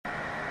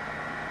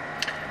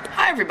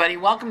everybody,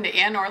 welcome to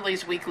Ann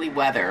Orteelee's Weekly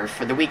Weather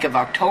for the week of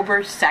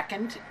October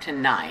 2nd to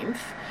 9th,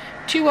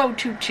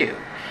 2022.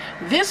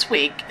 This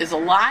week is a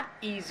lot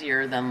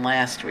easier than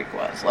last week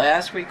was.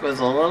 Last week was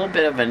a little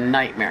bit of a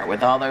nightmare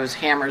with all those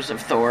hammers of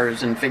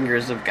Thor's and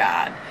fingers of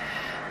God.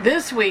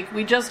 This week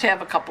we just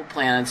have a couple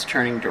planets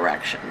turning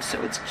direction,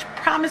 so it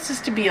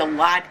promises to be a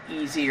lot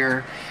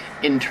easier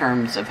in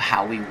terms of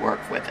how we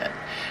work with it.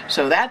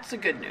 So that's the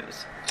good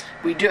news.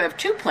 We do have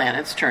two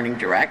planets turning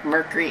direct,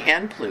 Mercury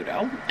and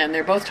Pluto, and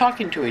they're both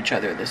talking to each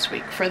other this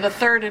week for the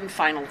third and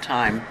final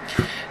time.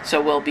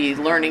 So we'll be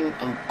learning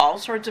all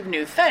sorts of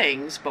new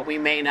things, but we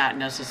may not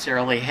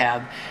necessarily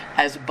have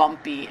as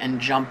bumpy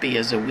and jumpy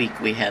as a week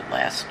we had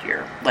last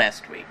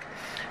week.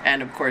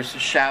 And of course, a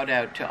shout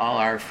out to all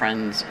our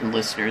friends and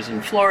listeners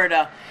in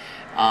Florida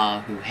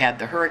who had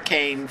the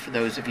hurricane. For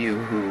those of you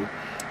who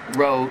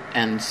wrote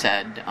and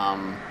said,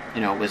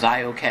 was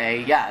I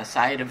okay? Yes,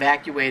 I had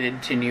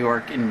evacuated to New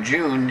York in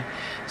June,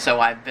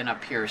 so I've been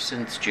up here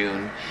since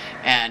June,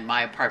 and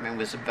my condo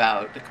was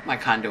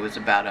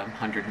about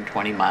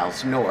 120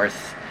 miles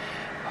north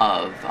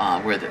of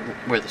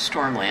where the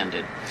storm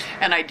landed.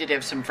 And I did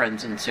have some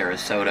friends in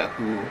Sarasota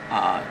who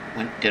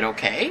did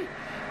okay.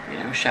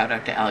 Shout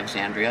out to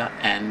Alexandria.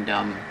 And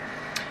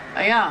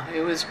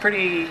it was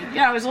pretty,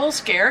 I was a little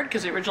scared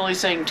because originally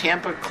saying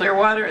Tampa,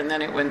 Clearwater, and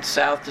then it went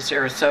south to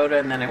Sarasota,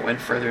 and then it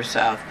went further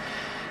south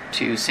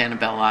to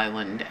Sanibel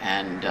Island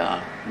and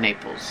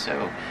Naples.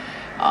 So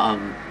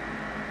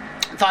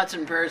thoughts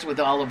and prayers with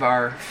all of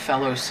our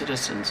fellow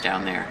citizens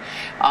down there.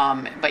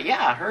 But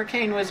yeah,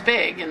 hurricane was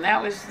big, and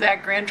that was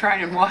that Grand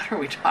Triton water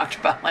we talked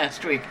about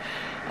last week.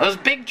 Those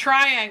big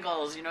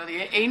triangles,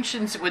 the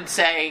ancients would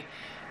say,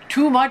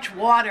 too much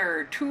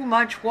water.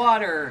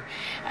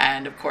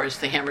 And of course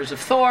the hammers of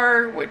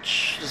Thor,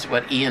 which is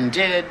what Ian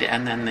did,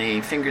 and then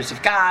the fingers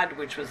of God,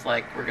 which was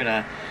like, we're going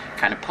to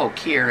kind of poke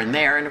here and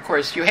there. And of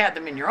course you had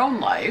them in your own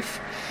life,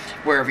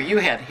 wherever you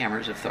had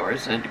hammers of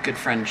Thor's. And a good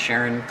friend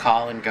Sharon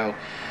call and go,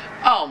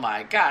 oh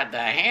my God, the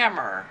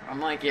hammer.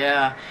 I'm like,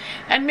 yeah.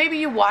 And maybe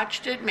you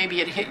watched it, maybe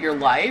it hit your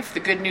life.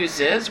 The good news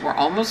is we're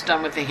almost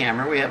done with the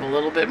hammer. We have a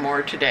little bit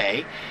more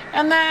today.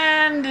 And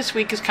then this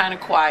week is kind of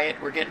quiet.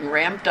 We're getting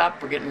ramped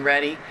up. We're getting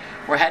ready.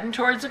 We're heading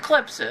towards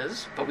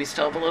eclipses, but we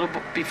still have a little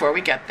bit before we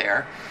get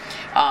there.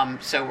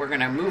 So we're going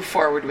to move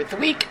forward with the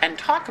week and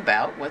talk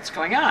about what's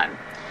going on.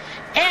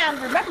 And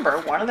remember,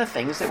 one of the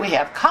things that we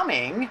have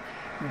coming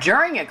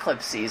during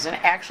eclipse season,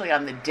 actually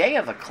on the day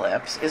of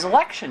eclipse, is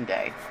Election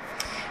Day.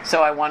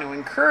 So I want to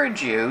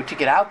encourage you to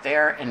get out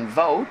there and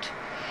vote.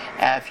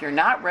 If you're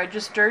not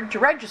registered, to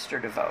register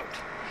to vote,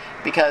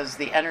 because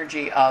the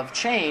energy of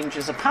change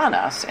is upon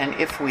us, and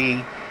if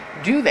we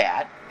do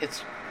that,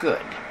 it's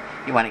good.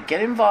 You want to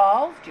get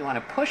involved, you want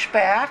to push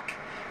back,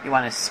 you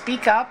want to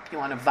speak up, you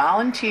want to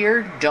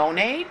volunteer,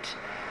 donate,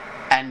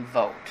 and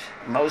vote.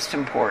 Most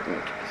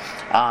important.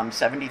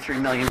 73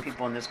 million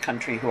people in this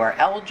country who are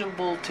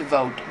eligible to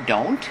vote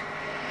don't.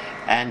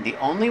 And the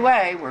only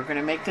way we're going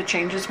to make the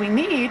changes we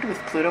need with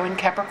Pluto in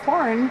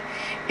Capricorn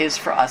is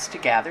for us to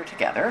gather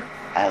together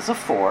as a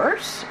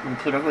force. When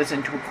Pluto goes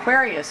into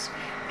Aquarius,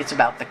 it's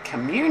about the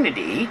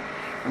community.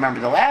 Remember,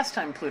 the last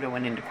time Pluto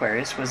went into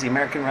Aquarius was the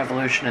American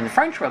Revolution and the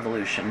French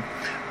Revolution,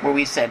 where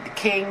we said the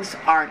kings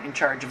aren't in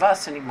charge of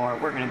us anymore,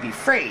 we're going to be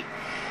free.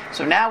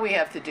 So now we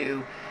have to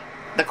do,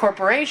 the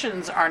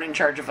corporations aren't in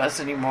charge of us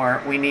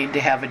anymore, we need to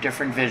have a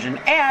different vision.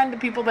 And the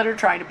people that are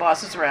trying to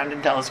boss us around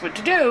and tell us what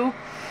to do,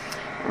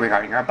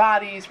 regarding our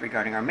bodies,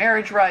 regarding our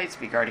marriage rights,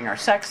 regarding our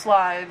sex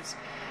lives,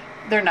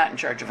 they're not in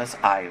charge of us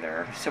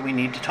either. So we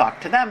need to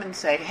talk to them and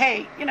say,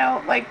 hey, you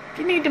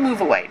need to move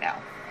away now.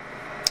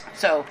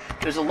 So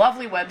there's a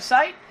lovely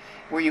website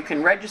where you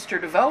can register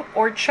to vote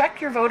or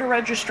check your voter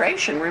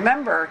registration.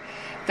 Remember,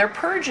 they're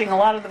purging a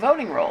lot of the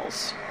voting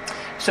rolls.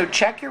 So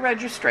check your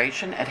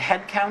registration at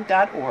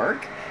headcount.org.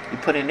 You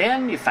put it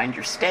in, you find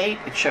your state,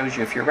 it shows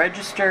you if you're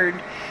registered,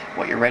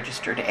 what you're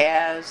registered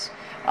as.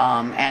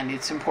 And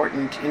it's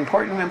important.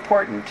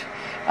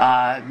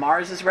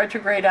 Mars is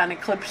retrograde on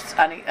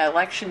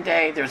election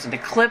day. There's an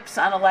eclipse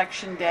on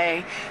election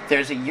day.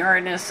 There's a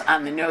Uranus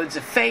on the nodes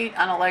of fate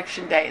on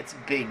election day. It's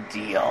a big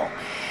deal.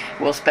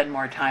 We'll spend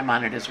more time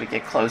on it as we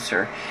get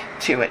closer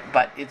to it,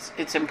 but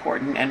it's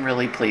important, and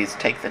really please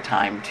take the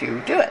time to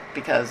do it,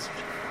 because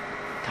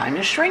time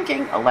is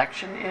shrinking.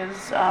 Election is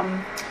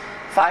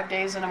 5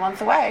 days and a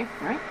month away,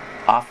 right?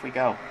 Off we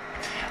go.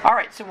 All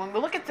right, so when we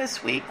look at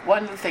this week,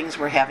 one of the things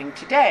we're having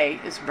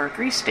today is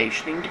Mercury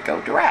stationing to go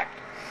direct.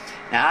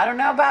 Now, I don't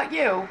know about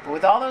you, but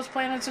with all those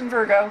planets in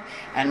Virgo,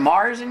 and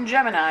Mars in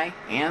Gemini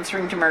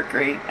answering to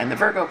Mercury, and the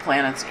Virgo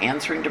planets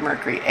answering to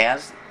Mercury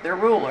as their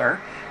ruler,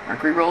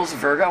 Mercury rules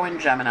Virgo and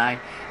Gemini,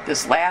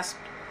 this last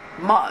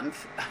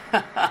month,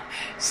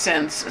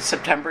 since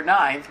September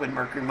 9th, when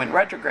Mercury went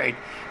retrograde,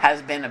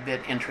 has been a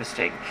bit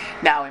interesting.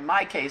 Now, in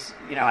my case,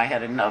 I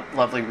had a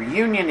lovely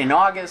reunion in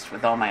August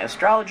with all my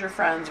astrologer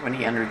friends when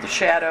he entered the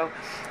shadow,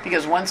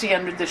 because once he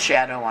entered the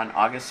shadow on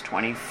August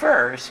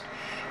 21st,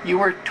 you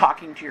were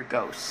talking to your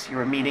ghosts, you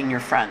were meeting your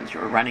friends, you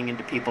were running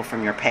into people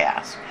from your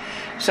past.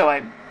 So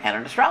I had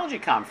an astrology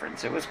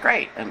conference. It was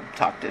great. And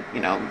talked to,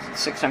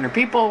 600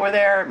 people were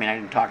there. I mean, I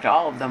didn't talk to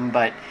all of them,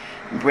 but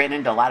ran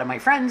into a lot of my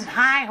friends.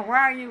 Hi, how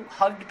are you?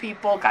 Hugged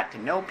people, got to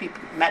know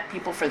people, met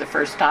people for the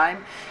first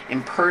time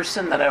in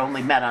person that I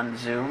only met on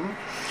Zoom.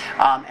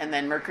 And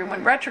then Mercury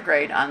went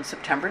retrograde on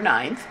September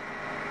 9th.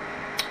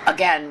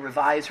 Again,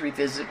 revise,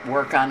 revisit,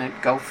 work on it,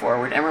 go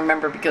forward. And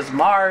remember, because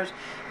Mars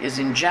is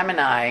in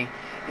Gemini,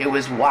 it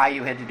was why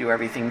you had to do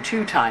everything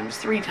 2 times,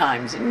 3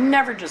 times. It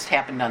never just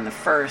happened on the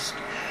first.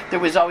 There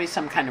was always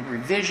some kind of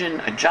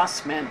revision,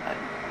 adjustment,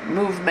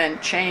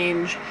 movement,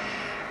 change.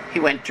 He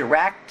went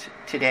direct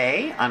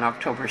today on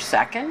October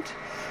 2nd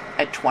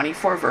at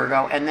 24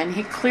 Virgo, and then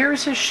he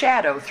clears his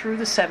shadow through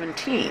the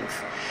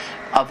 17th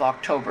of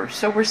October.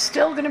 So we're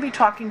still going to be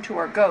talking to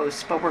our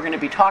ghosts, but we're going to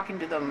be talking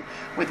to them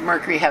with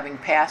Mercury having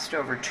passed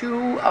over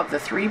 2 of the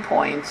 3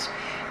 points,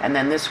 and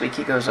then this week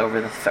he goes over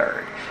the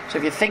 3rd. So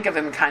if you think of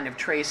him kind of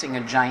tracing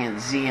a giant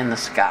Z in the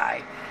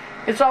sky,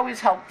 it's always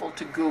helpful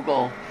to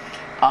Google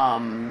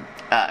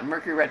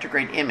Mercury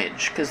retrograde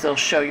image, because they'll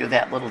show you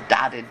that little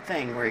dotted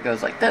thing where he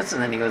goes like this,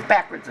 and then he goes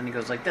backwards, and he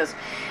goes like this.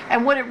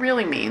 And what it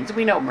really means,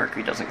 we know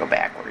Mercury doesn't go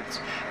backwards,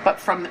 but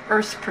from the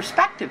Earth's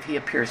perspective, he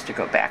appears to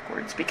go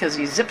backwards because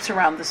he zips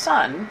around the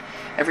sun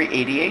every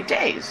 88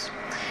 days.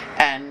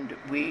 And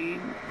we,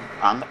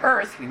 on the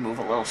Earth, we move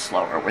a little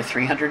slower. We're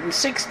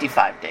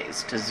 365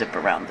 days to zip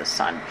around the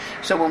sun.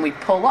 So when we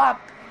pull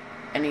up,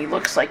 and he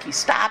looks like he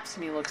stops,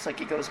 and he looks like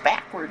he goes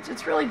backwards,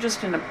 it's really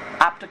just an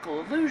optical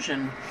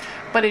illusion,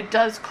 but it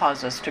does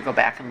cause us to go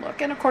back and look.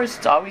 And of course,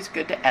 it's always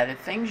good to edit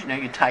things.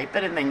 You type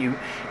it, and then you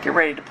get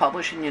ready to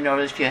publish, and you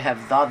notice you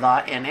have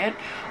the in it,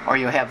 or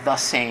you have the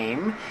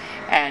same.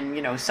 And,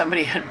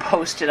 somebody had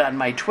posted on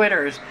my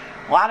Twitters,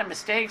 a lot of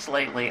mistakes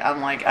lately.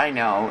 I'm like, I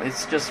know,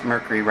 it's just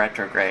Mercury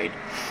retrograde.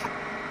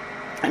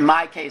 In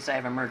my case, I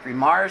have a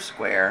Mercury-Mars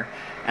square,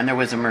 and there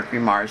was a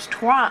Mercury-Mars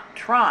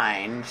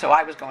trine, so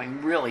I was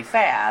going really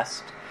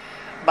fast,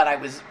 but I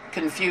was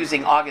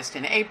confusing August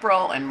and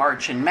April and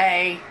March and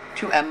May,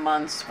 2 M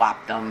months,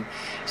 swapped them.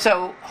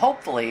 So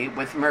hopefully,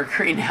 with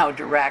Mercury now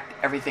direct,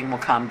 everything will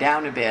calm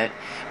down a bit,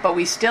 but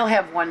we still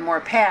have one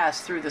more pass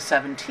through the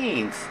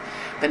 17th,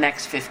 the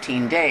next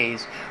 15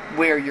 days,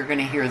 where you're going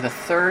to hear the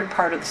 3rd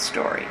part of the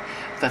story,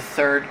 the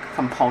 3rd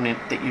component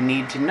that you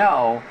need to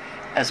know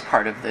as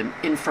part of the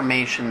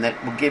information that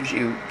will gives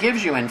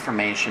you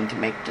information to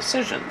make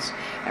decisions.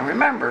 And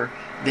remember,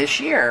 this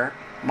year,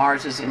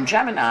 Mars is in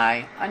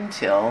Gemini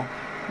until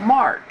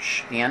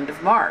March, the end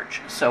of March.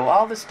 So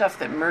all the stuff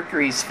that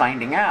Mercury's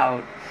finding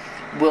out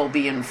will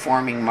be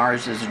informing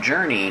Mars's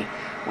journey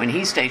when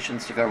he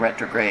stations to go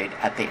retrograde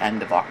at the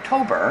end of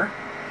October.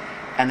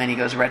 And then he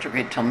goes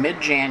retrograde till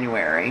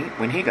mid-January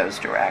when he goes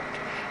direct.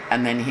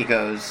 And then he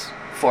goes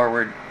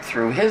forward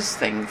through his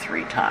thing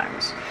 3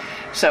 times.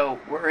 So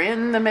we're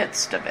in the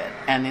midst of it,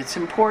 and it's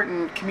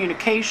important.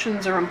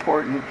 Communications are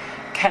important.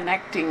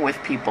 Connecting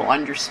with people,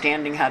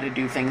 understanding how to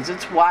do things.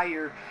 It's why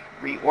you're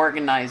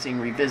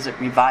reorganizing,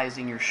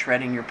 revising, you're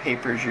shredding your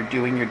papers, you're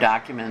doing your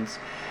documents.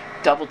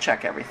 Double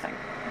check everything.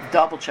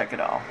 Double check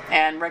it all.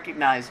 And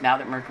recognize now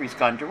that Mercury's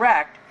gone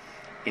direct,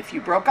 if you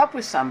broke up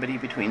with somebody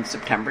between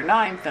September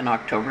 9th and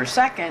October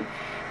 2nd,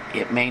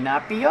 it may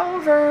not be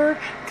over,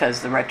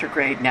 because the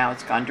retrograde, now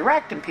it's gone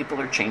direct and people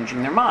are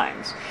changing their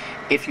minds.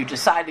 If you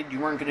decided you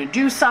weren't going to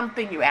do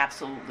something, you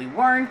absolutely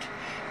weren't,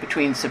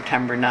 between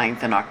September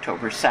 9th and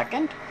October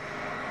 2nd,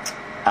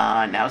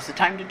 now's the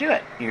time to do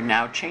it. You're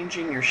now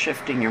changing, you're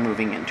shifting, you're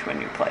moving into a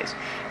new place.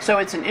 So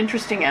it's an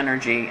interesting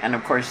energy, and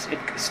of course it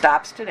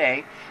stops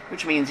today,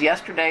 which means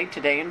yesterday,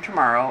 today, and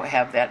tomorrow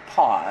have that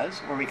pause,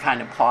 where we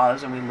kind of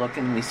pause and we look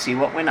and we see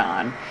what went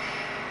on.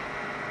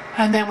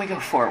 And then we go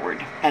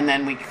forward. And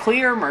then we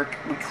clear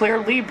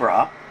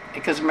Libra,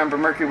 because remember,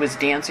 Mercury was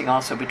dancing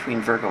also between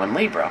Virgo and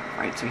Libra,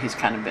 right? So he's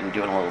kind of been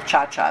doing a little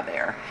cha-cha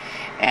there.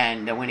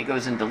 And when he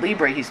goes into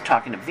Libra, he's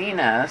talking to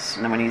Venus.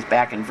 And then when he's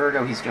back in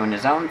Virgo, he's doing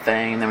his own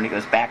thing. And then when he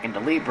goes back into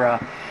Libra,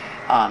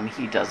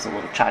 he does a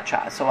little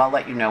cha-cha. So I'll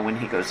let you know when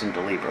he goes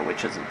into Libra,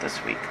 which isn't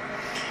this week.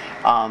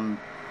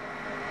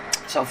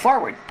 So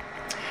forward.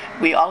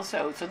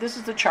 So this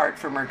is the chart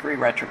for Mercury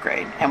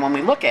retrograde. And when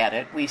we look at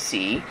it, we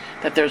see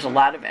that there's a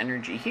lot of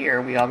energy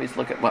here. We always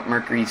look at what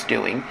Mercury's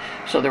doing.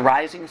 So the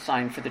rising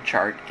sign for the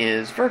chart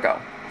is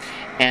Virgo.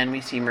 And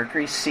we see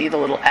Mercury, see the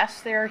little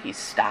S there? He's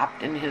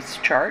stopped in his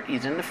chart.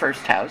 He's in the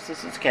 1st house.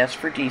 This is cast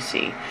for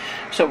DC.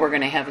 So we're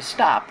going to have a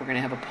stop. We're going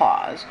to have a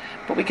pause.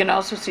 But we can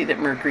also see that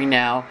Mercury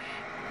now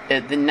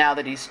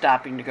that he's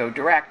stopping to go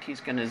direct, he's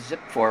going to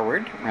zip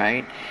forward,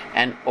 right?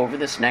 And over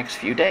this next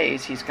few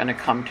days, he's going to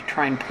come to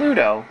trine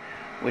Pluto,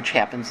 which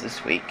happens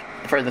this week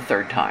for the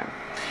 3rd time.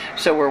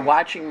 So we're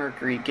watching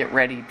Mercury get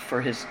ready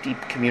for his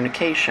deep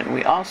communication.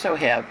 We also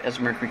have, as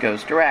Mercury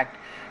goes direct,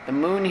 the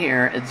moon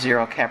here at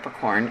 0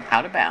 Capricorn,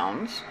 out of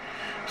bounds.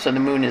 So the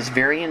moon is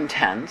very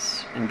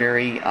intense and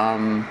very,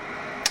 when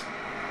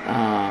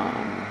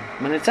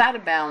it's out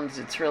of bounds,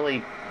 it's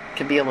really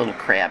can be a little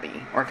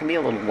crabby, or it can be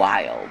a little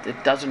wild.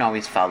 It doesn't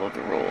always follow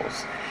the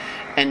rules.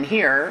 And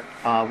here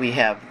we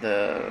have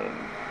the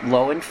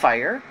low in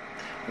fire,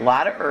 a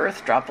lot of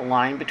earth, drop a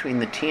line between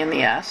the T and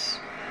the S,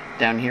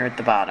 down here at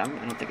the bottom.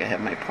 I don't think I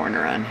have my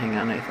pointer on. Hang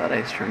on, I thought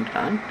I turned it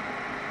on.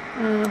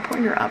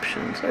 Pointer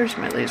options. There's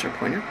my laser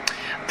pointer.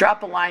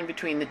 Drop a line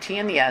between the T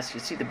and the S. You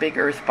see the big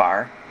earth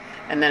bar.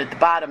 And then at the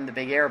bottom, the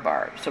big air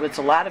bar. So it's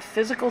a lot of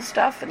physical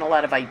stuff and a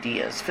lot of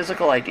ideas.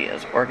 Physical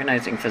ideas.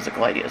 Organizing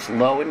physical ideas.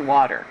 Low in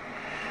water.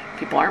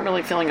 People aren't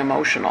really feeling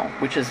emotional,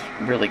 which is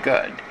really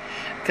good.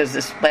 Because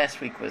this last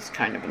week was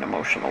kind of an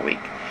emotional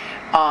week.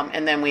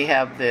 And then we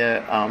have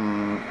the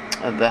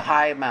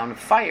high amount of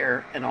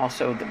fire, and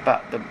also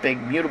the big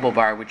mutable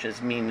bar, which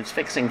means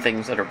fixing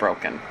things that are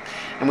broken.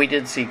 And we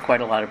did see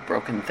quite a lot of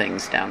broken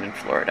things down in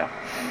Florida.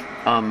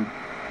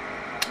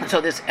 So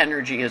this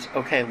energy is,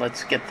 okay,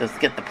 let's get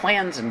the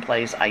plans in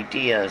place,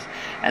 ideas,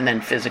 and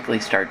then physically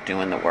start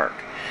doing the work.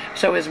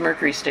 So as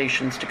Mercury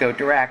stations to go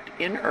direct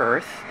in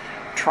Earth,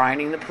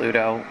 trining the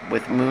Pluto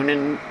with Moon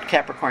in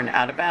Capricorn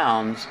out of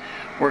bounds,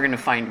 we're going to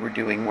find we're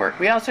doing work.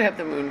 We also have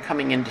the Moon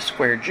coming into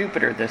square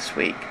Jupiter this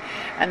week.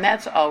 And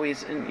that's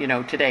always,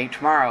 today,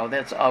 tomorrow,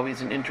 that's always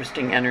an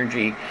interesting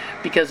energy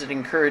because it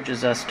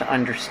encourages us to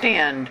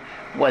understand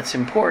what's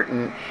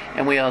important.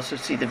 And we also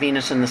see the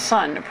Venus and the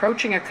Sun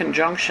approaching a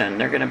conjunction.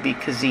 They're going to be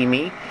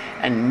Cazimi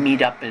and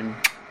meet up and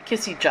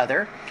kiss each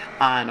other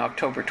on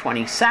October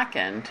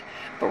 22nd.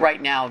 But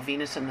right now,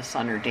 Venus and the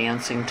Sun are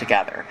dancing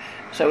together.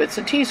 So it's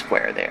a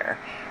T-square there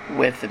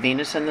with the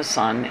Venus and the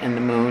Sun and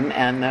the Moon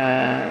and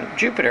the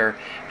Jupiter.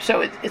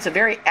 So it's a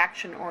very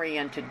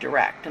action-oriented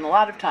direct. And a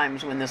lot of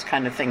times when this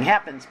kind of thing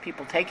happens,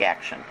 people take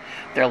action.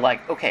 They're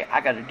like, okay, I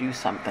got to do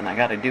something. I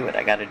got to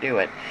do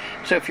it.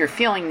 So if you're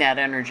feeling that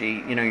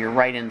energy, you're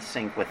right in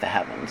sync with the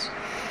heavens.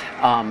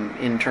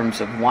 In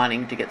terms of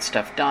wanting to get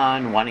stuff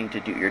done, wanting to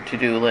do your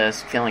to-do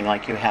list, feeling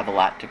like you have a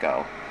lot to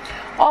go.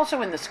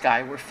 Also in the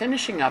sky, we're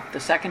finishing up the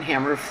second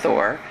hammer of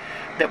Thor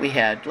that we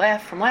had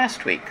from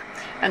last week.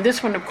 And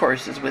this one, of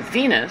course, is with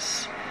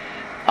Venus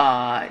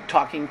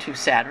talking to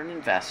Saturn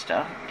and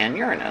Vesta and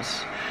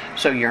Uranus.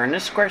 So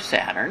Uranus square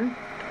Saturn,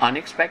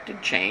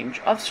 unexpected change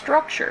of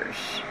structures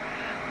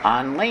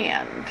on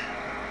land.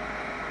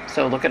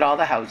 So look at all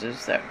the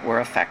houses that were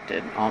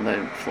affected, all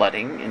the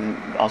flooding,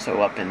 and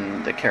also up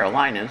in the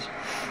Carolinas.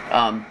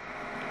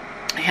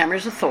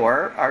 Hammers of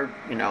Thor are,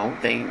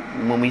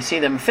 when we see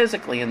them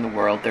physically in the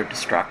world, they're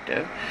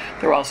destructive.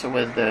 They're also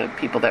with the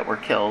people that were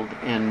killed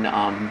in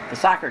the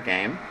soccer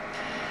game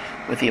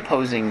with the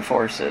opposing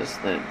forces,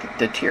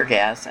 the tear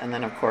gas, and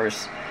then, of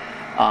course,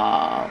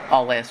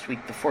 all last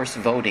week, the forced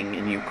voting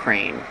in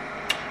Ukraine,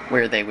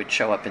 where they would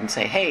show up and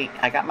say, hey,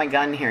 I got my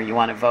gun here, you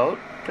want to vote?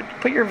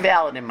 Put your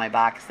ballot in my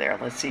box there.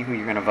 Let's see who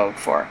you're going to vote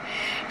for.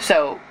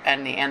 So,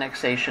 and the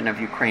annexation of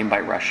Ukraine by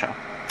Russia.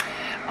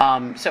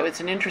 So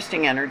it's an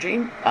interesting energy.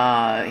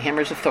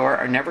 Hammers of Thor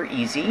are never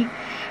easy.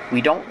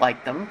 We don't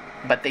like them,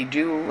 but they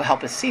do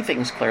help us see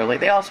things clearly.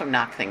 They also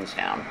knock things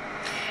down.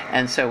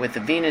 And so with the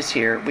Venus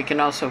here, we can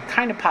also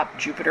kind of pop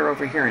Jupiter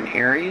over here in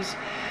Aries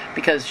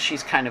because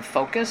she's kind of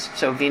focused.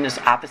 So Venus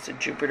opposite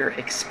Jupiter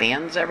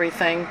expands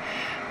everything.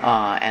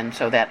 And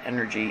so that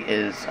energy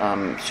is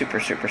super,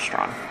 super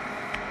strong.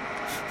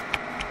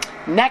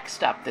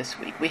 Next up this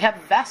week, we have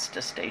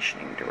Vesta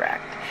stationing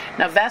direct.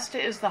 Now, Vesta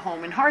is the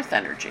home and hearth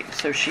energy,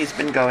 so she's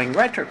been going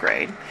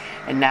retrograde,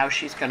 and now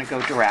she's going to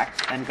go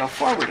direct and go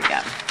forward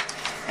again.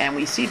 And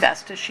we see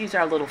Vesta, she's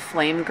our little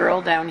flame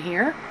girl down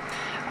here.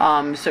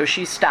 So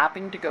she's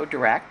stopping to go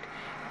direct,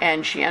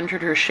 and she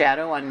entered her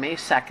shadow on May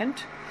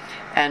 2nd,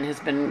 and has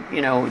been,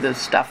 the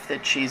stuff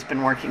that she's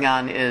been working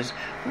on is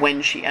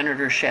when she entered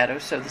her shadow,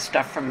 so the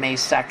stuff from May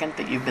 2nd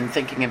that you've been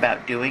thinking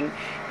about doing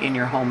in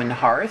your home and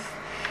hearth.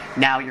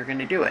 Now you're going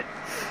to do it.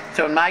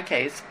 So in my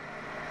case,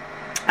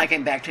 I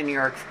came back to New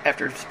York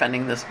after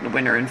spending this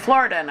winter in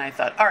Florida, and I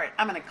thought, all right,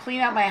 I'm going to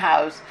clean out my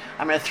house.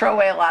 I'm going to throw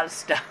away a lot of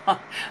stuff.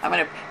 I'm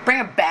going to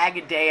bring a bag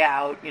a day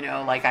out.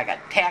 Like I got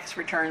tax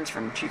returns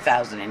from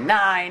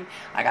 2009.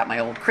 I got my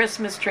old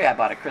Christmas tree. I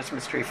bought a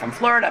Christmas tree from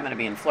Florida. I'm going to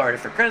be in Florida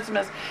for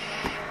Christmas.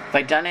 Have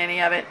I done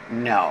any of it?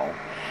 No.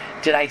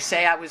 Did I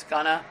say I was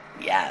going to?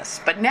 Yes.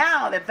 But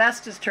now that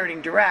Vesta's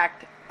turning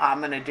direct, I'm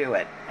going to do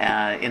it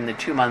in the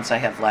 2 months I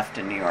have left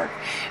in New York.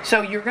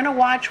 So you're going to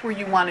watch where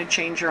you want to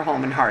change your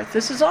home and hearth.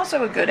 This is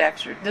also a good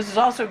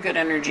good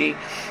energy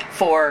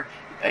for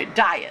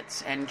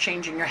diets and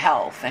changing your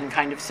health and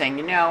kind of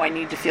saying, I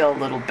need to feel a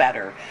little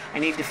better. I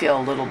need to feel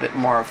a little bit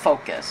more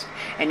focused.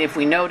 And if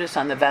we notice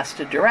on the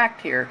Vesta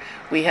direct here,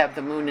 we have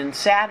the Moon and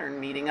Saturn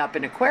meeting up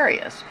in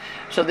Aquarius.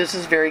 So this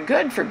is very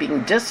good for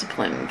being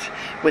disciplined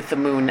with the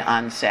Moon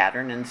on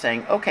Saturn and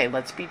saying, okay,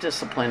 let's be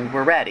disciplined.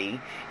 We're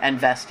ready. And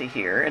Vesta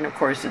here. And of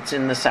course, it's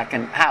in the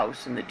second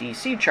house in the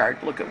DC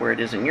chart. Look at where it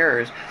is in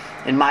yours.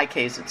 In my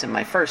case, it's in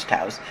my first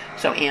house.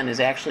 So Anne is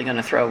actually going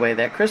to throw away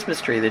that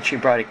Christmas tree that she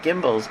brought at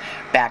Gimbel's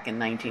back in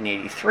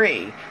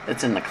 1983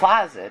 that's in the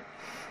closet.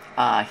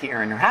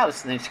 here in her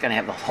house, and then she's going to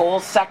have the whole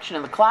section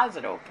of the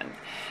closet open.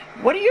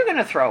 What are you going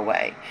to throw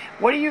away?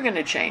 What are you going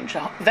to change?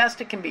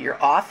 Vesta can be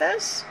your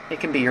office, it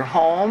can be your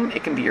home,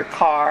 it can be your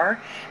car,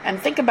 and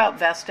think about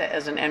Vesta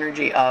as an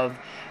energy of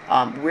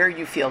where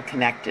you feel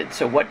connected.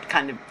 So what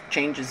kind of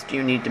changes do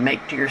you need to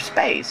make to your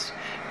space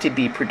to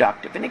be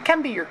productive? And it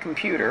can be your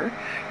computer.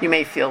 You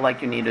may feel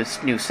like you need a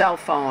new cell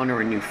phone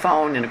or a new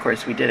phone, and of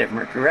course we did have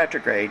Mercury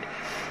retrograde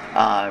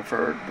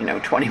for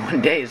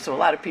 21 days, so a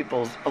lot of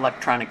people's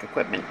electronic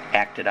equipment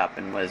acted up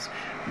and was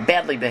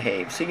badly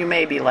behaved. So you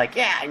may be like,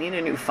 yeah, I need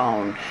a new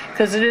phone,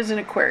 because it is an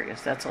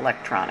Aquarius, that's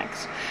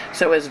electronics.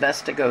 So as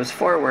Vesta goes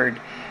forward,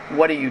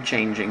 what are you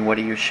changing, what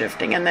are you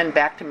shifting? And then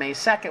back to May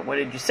 2nd, what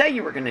did you say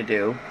you were going to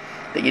do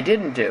that you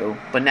didn't do,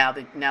 but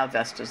now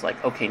Vesta's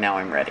like, okay, now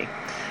I'm ready.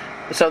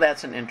 So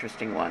that's an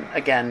interesting one.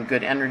 Again,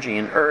 good energy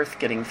in Earth,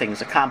 getting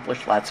things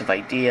accomplished, lots of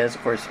ideas.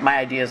 Of course, my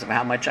ideas of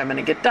how much I'm going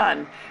to get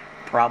done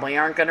probably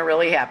aren't going to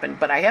really happen,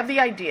 but I have the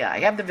idea, I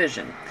have the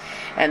vision.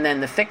 And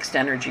then the fixed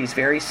energy is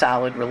very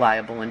solid,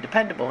 reliable, and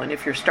dependable. And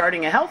if you're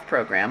starting a health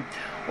program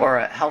or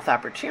a health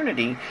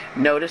opportunity,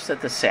 notice that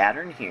the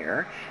Saturn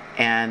here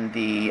and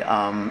the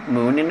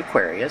Moon in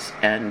Aquarius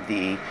and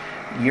the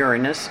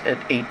Uranus at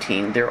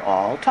 18, they're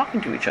all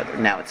talking to each other.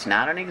 Now, it's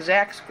not an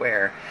exact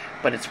square,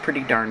 but it's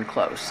pretty darn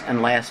close.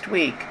 And last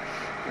week,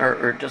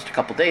 or just a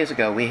couple days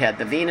ago, we had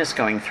the Venus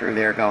going through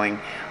there going,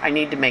 I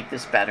need to make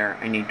this better,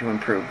 I need to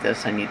improve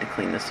this, I need to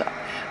clean this up.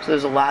 So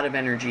there's a lot of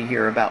energy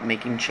here about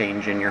making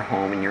change in your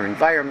home and your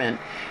environment.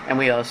 And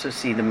we also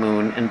see the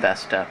Moon and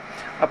Vesta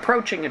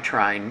approaching a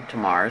trine to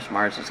Mars.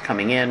 Mars is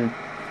coming in,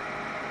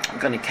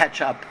 going to catch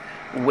up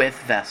with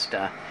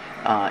Vesta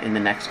in the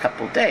next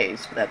couple of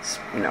days. That's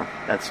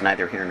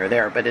neither here nor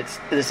there, but it's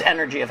this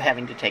energy of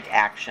having to take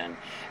action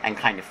and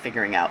kind of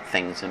figuring out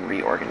things and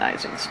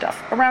reorganizing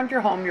stuff around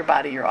your home, your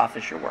body, your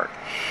office, your work.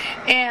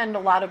 And a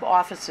lot of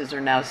offices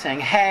are now saying,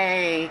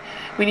 hey,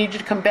 we need you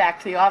to come back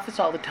to the office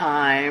all the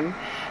time.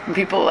 And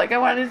people are like, I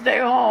want to stay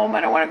home,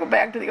 I don't want to go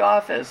back to the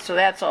office. So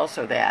that's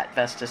also that.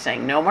 Vesta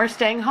saying, no more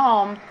staying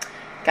home,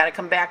 got to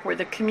come back where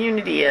the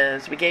community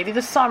is. We gave you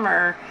the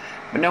summer,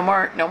 but no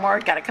more,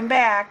 got to come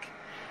back.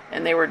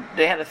 And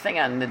they had a thing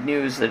on the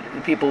news that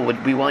people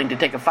would be willing to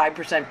take a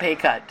 5% pay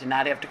cut to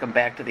not have to come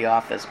back to the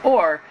office,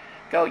 or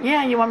go,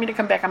 yeah, you want me to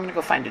come back, I'm going to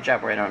go find a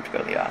job where I don't have to go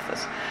to the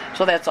office.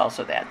 So that's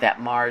also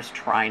that Mars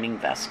trining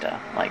Vesta.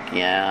 Like,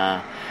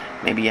 yeah,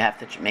 maybe you have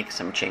to make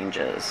some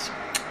changes.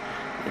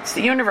 It's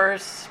the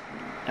universe.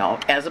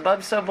 As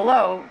above, so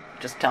below.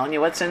 Just telling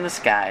you what's in the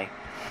sky.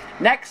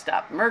 Next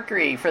up,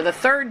 Mercury for the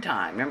third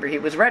time. Remember, he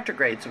was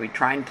retrograde, so he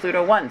trined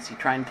Pluto once, he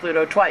trined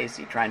Pluto twice,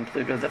 he trined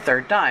Pluto the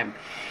third time.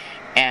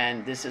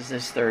 And this is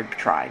his third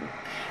trine.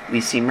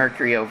 We see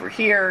Mercury over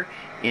here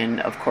in,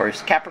 of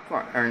course,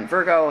 Capricorn or in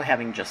Virgo,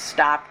 having just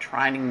stopped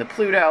trining the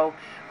Pluto,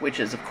 which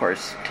is, of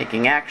course,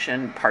 taking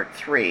action, part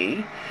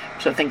 3.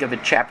 So think of it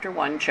chapter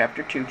 1,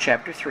 chapter 2,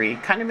 chapter 3,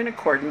 kind of in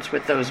accordance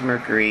with those the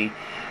Mercury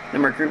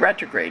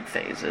retrograde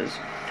phases.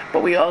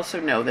 But we also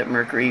know that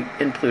Mercury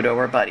and Pluto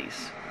are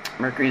buddies.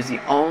 Mercury is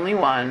the only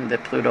one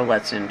that Pluto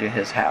lets into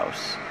his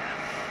house.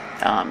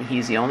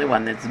 He's the only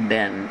one that's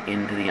been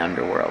into the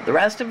underworld. The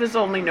rest of us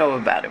only know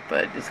about it,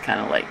 but it's kind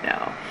of like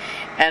now.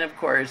 And of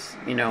course,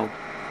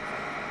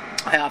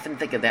 I often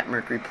think of that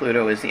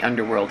Mercury-Pluto as the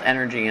underworld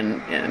energy.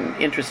 And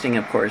interesting,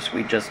 of course,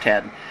 we just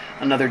had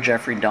another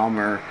Jeffrey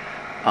Dahmer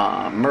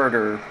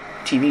murder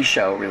TV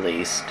show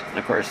released. And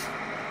of course,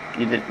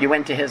 you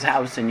went to his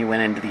house and you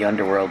went into the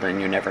underworld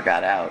and you never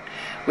got out.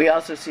 We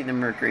also see the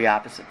Mercury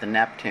opposite the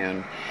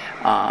Neptune.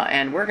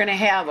 And we're going to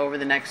have, over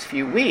the next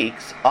few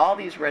weeks, all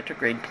these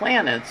retrograde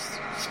planets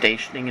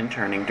stationing and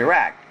turning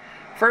direct.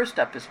 First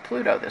up is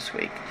Pluto this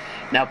week.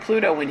 Now,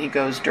 Pluto, when he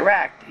goes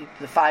direct,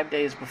 the 5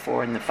 days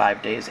before and the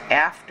 5 days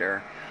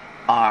after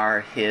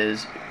are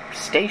his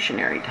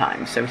stationary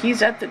time. So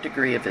he's at the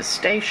degree of his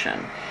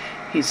station.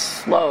 He's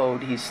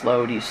slowed, he's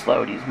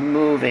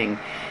moving.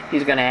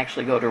 He's going to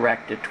actually go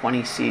direct at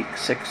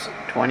 2606,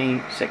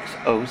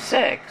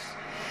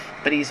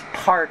 but he's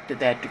parked at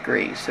that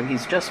degree, so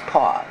he's just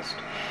paused.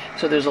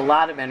 So there's a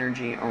lot of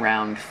energy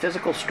around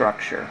physical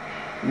structure.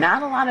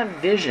 Not a lot of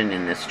vision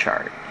in this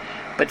chart,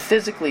 but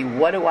physically,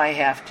 what do I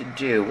have to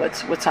do?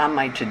 What's on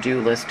my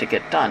to-do list to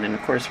get done? And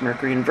of course,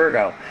 Mercury in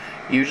Virgo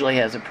usually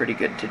has a pretty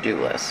good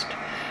to-do list.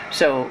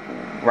 So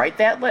write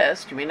that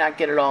list. You may not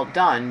get it all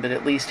done, but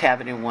at least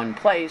have it in one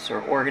place or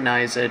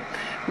organize it.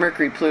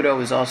 Mercury-Pluto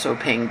is also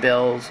paying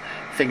bills,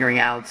 figuring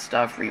out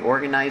stuff,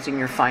 reorganizing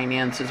your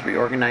finances,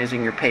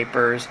 reorganizing your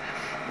papers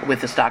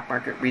with the stock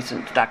market,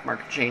 recent stock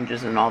market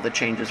changes and all the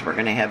changes we're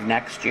going to have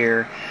next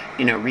year,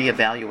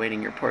 reevaluating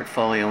your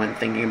portfolio and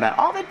thinking about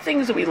all the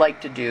things that we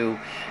like to do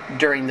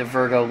during the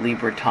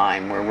Virgo-Libra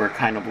time, where we're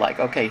kind of like,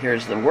 okay,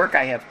 here's the work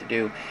I have to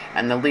do,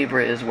 and the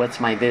Libra is what's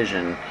my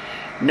vision.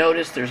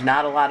 Notice there's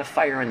not a lot of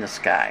fire in the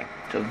sky,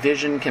 so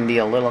vision can be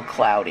a little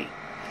cloudy.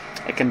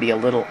 It can be a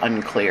little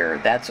unclear.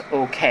 That's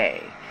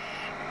okay.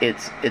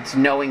 it's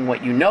knowing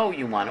what you know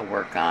you want to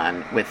work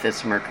on with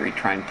this Mercury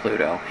trine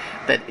Pluto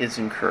that is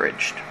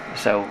encouraged.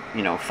 So,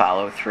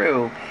 follow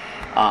through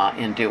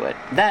and do it.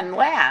 Then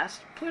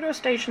last, Pluto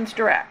stations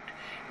direct.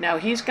 Now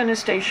he's going to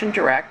station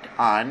direct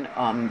on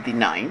the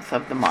 9th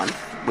of the month,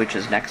 which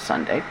is next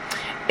Sunday,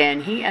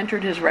 and he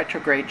entered his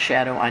retrograde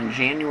shadow on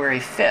January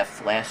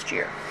 5th last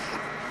year.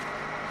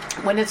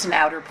 When it's an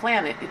outer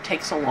planet, it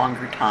takes a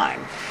longer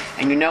time.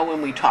 And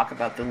when we talk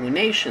about the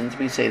lunations,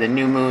 we say the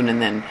new moon,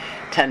 and then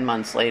 10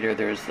 months later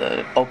there's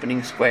the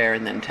opening square,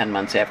 and then 10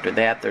 months after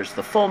that there's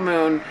the full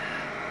moon.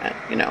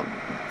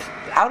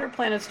 Outer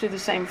planets do the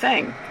same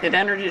thing. It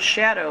entered his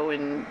shadow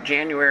in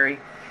January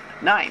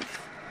 9th,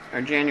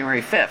 or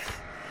January 5th,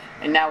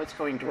 and now it's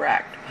going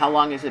direct. How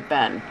long has it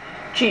been?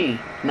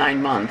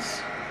 9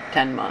 months,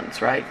 10 months,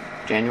 right?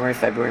 January,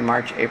 February,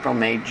 March, April,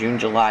 May, June,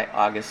 July,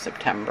 August,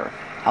 September.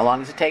 How long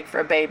does it take for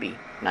a baby?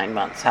 9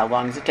 months. How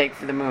long does it take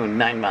for the moon?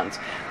 9 months.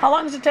 How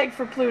long does it take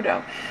for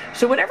Pluto?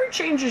 So whatever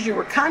changes you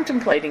were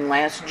contemplating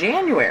last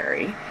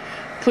January,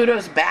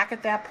 Pluto's back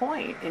at that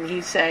point, and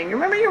he's saying,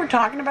 remember you were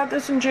talking about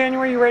this in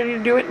January, you ready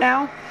to do it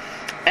now?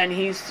 And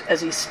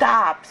as he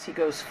stops, he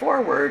goes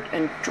forward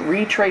and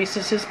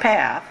retraces his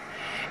path,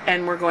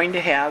 and we're going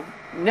to have,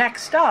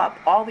 next up,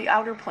 all the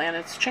outer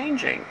planets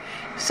changing.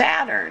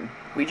 Saturn,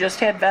 we just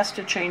had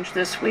Vesta change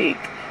this week.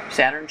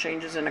 Saturn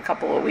changes in a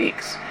couple of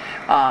weeks.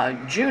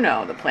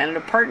 Juno, the planet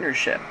of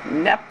partnership,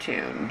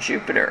 Neptune,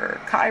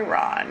 Jupiter,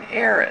 Chiron,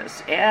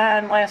 Eris,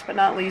 and last but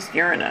not least,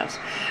 Uranus.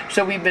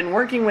 So we've been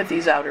working with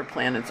these outer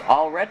planets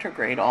all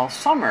retrograde all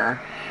summer,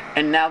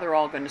 and now they're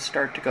all going to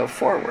start to go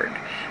forward.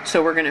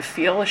 So we're going to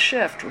feel a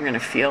shift. We're going to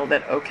feel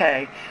that,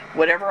 okay,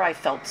 whatever I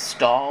felt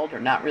stalled or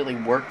not really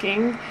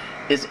working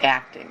is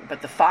acting.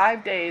 But the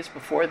 5 days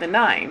before the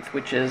 9th,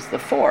 which is the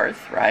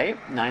 4th, right?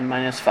 9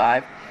 minus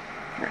 5,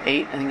 or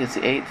 8, I think it's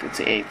the 8th. It's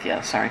the 8th,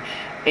 yeah, sorry.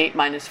 8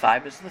 minus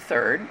 5 is the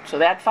 3rd. So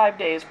that 5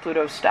 days,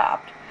 Pluto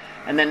stopped.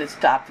 And then it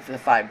stopped for the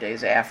 5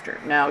 days after.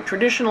 Now,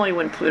 traditionally,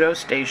 when Pluto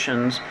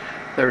stations,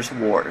 there's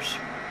wars.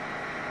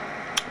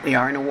 We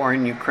are in a war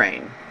in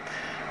Ukraine.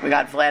 We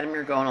got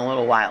Vladimir going a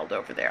little wild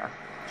over there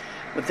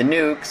with the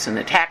nukes and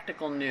the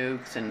tactical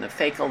nukes and the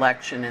fake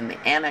election and the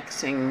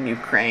annexing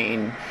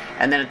Ukraine.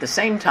 And then at the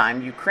same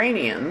time,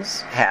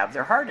 Ukrainians have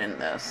their heart in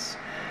this,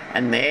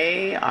 and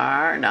they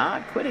are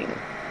not quitting.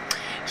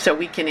 So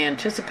we can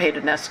anticipate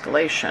an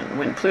escalation.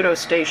 When Pluto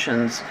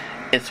stations,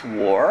 it's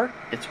war,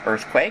 it's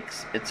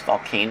earthquakes, it's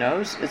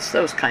volcanoes, it's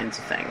those kinds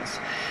of things.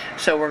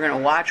 So we're going to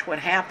watch what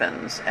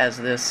happens as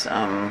this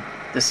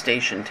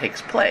station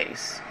takes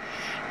place.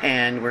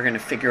 And we're going to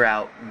figure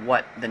out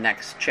what the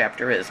next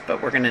chapter is,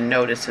 but we're going to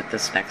notice it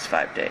this next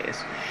 5 days.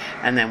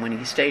 And then when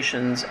he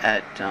stations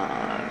at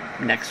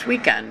next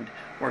weekend,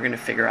 we're going to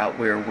figure out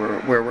where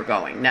we're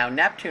going. Now,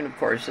 Neptune, of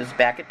course, is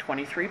back at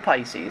 23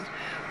 Pisces,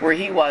 where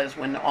he was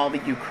when all the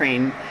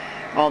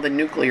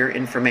nuclear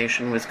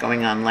information was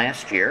going on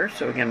last year.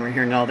 So again, we're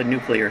hearing all the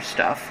nuclear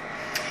stuff.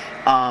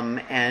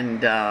 It's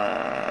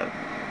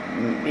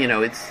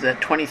the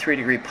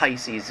 23-degree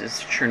Pisces.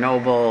 It's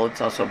Chernobyl.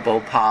 It's also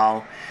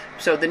Bhopal.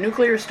 So the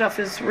nuclear stuff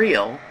is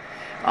real.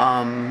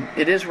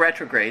 It is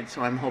retrograde,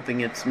 so I'm hoping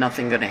it's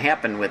nothing going to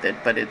happen with it,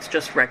 but it's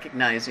just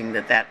recognizing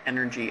that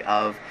energy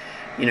of,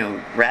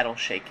 rattle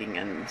shaking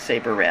and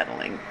saber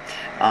rattling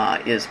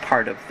is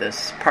part of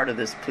this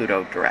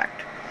Pluto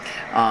direct.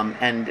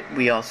 And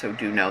we also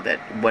do know that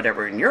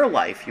whatever in your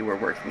life you were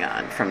working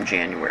on from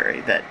January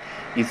that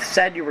you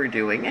said you were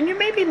doing, and you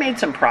maybe made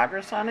some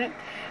progress on it,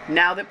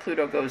 now that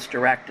Pluto goes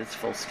direct, it's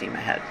full steam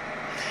ahead.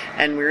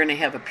 And we're going to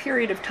have a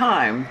period of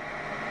time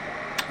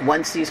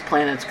once these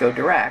planets go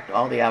direct,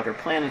 all the outer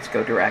planets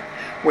go direct,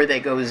 where they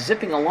go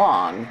zipping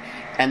along,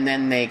 and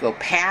then they go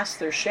past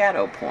their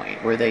shadow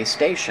point where they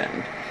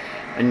stationed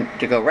and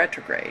to go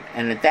retrograde.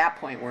 And at that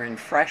point, we're in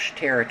fresh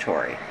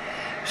territory.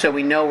 So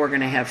we know we're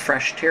going to have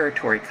fresh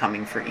territory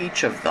coming for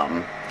each of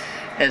them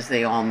as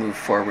they all move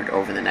forward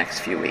over the next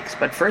few weeks.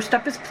 But first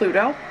up is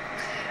Pluto,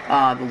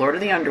 the Lord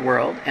of the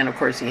Underworld, and of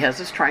course he has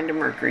this trine to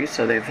Mercury,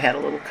 so they've had a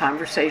little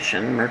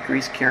conversation.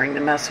 Mercury's carrying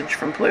the message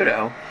from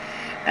Pluto.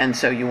 And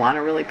so you want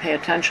to really pay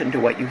attention to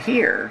what you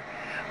hear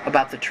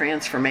about the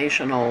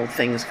transformational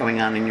things going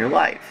on in your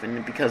life.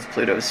 And because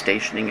Pluto is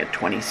stationing at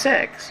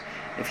 26,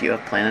 if you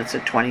have planets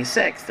at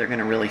 26, they're going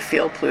to really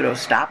feel Pluto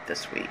stop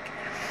this week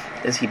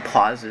as he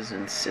pauses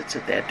and sits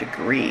at that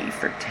degree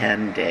for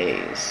 10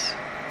 days.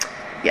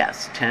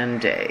 Yes, 10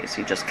 days.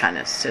 He just kind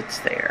of sits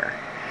there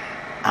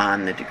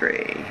on the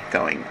degree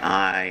going,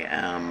 I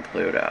am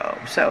Pluto.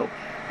 So,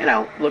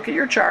 look at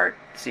your chart.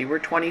 See where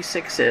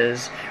 26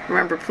 is.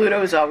 Remember,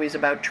 Pluto is always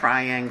about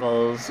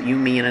triangles. You,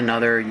 me, and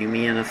another. You,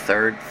 me, and a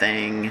third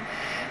thing.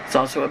 It's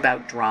also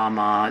about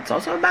drama. It's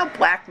also about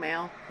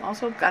blackmail.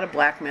 Also got a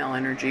blackmail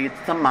energy.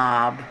 It's the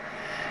mob.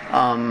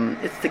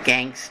 It's the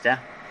gangsta.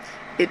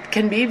 It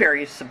can be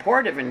very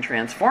supportive and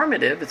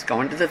transformative. It's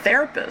going to the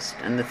therapist,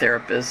 and the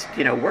therapist,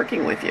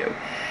 working with you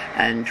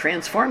and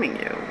transforming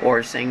you,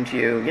 or saying to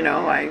you,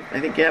 I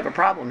think you have a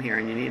problem here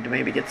and you need to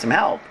maybe get some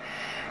help.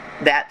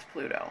 That's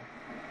Pluto.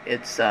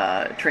 it's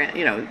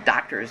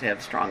doctors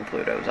have strong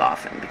Plutos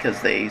often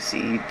because they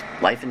see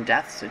life and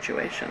death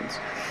situations.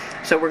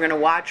 So we're going to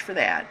watch for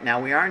that.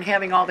 Now, we aren't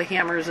having all the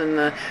hammers and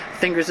the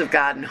fingers of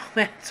God and all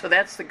that, so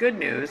that's the good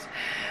news.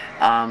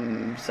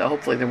 So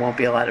hopefully there won't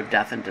be a lot of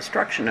death and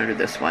destruction under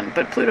this one.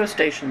 But Pluto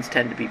stations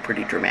tend to be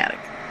pretty dramatic.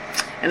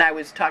 And I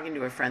was talking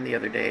to a friend the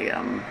other day.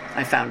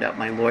 I found out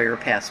my lawyer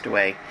passed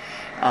away,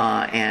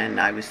 and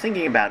I was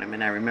thinking about him.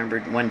 And I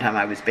remembered one time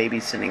I was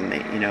babysitting.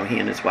 He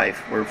and his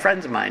wife were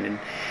friends of mine, and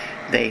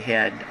they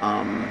had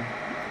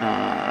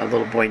a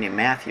little boy named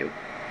Matthew.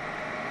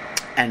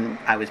 And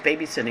I was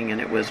babysitting, and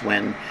it was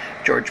when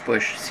George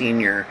Bush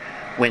Sr.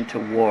 went to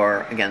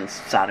war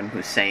against Saddam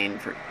Hussein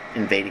for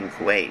invading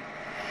Kuwait.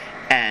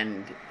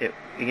 And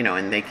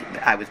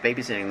I was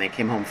babysitting. They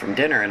came home from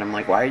dinner, and I'm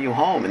like, "Why are you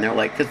home?" And they're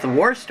like, "Because the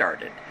war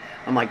started."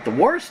 I'm like, "The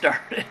war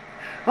started?"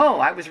 "Oh,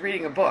 I was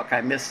reading a book.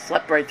 I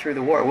slept right through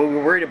the war." "Well, we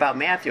were worried about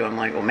Matthew." I'm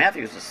like, "Well,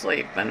 Matthew's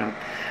asleep.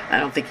 I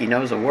don't think he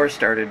knows a war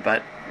started,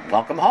 but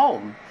welcome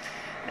home."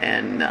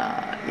 And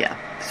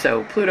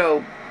so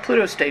Pluto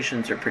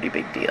stations are pretty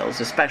big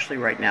deals, especially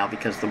right now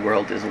because the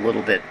world is a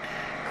little bit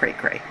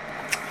cray-cray.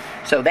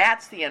 So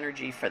that's the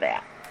energy for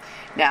that.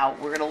 Now,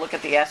 we're going to look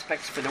at the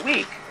aspects for the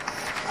week.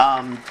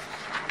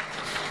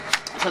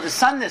 So the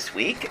sun this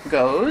week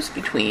goes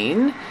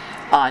between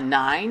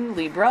 9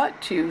 Libra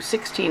to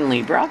 16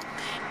 Libra.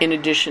 In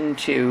addition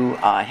to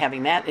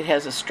having that, it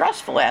has a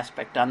stressful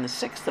aspect on the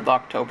 6th of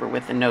October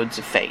with the nodes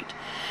of fate,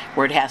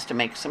 where it has to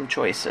make some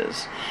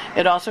choices.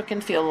 It also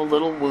can feel a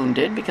little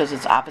wounded because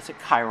it's opposite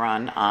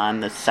Chiron on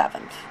the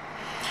 7th.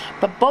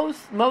 But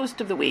most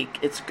of the week,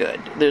 it's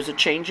good. There's a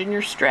change in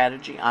your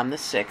strategy on the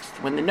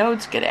 6th when the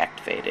nodes get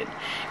activated.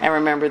 And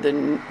remember,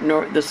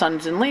 the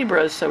sun's in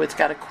Libra, so it's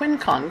got a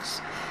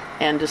quincunx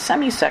and a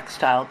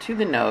semi-sextile to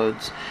the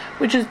nodes,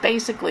 which is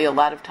basically a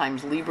lot of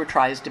times Libra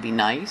tries to be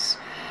nice,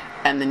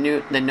 and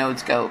the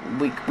nodes go,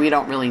 we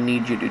don't really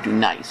need you to do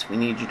nice. We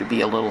need you to be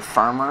a little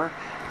firmer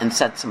and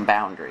set some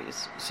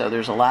boundaries. So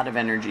there's a lot of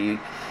energy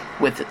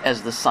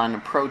as the sun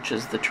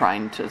approaches the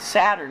trine to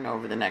Saturn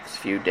over the next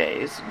few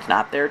days. It's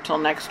not there till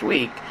next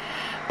week,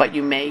 but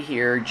you may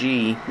hear,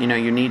 you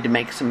need to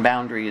make some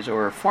boundaries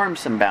or form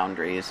some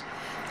boundaries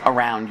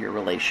around your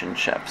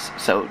relationships.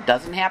 So it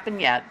doesn't happen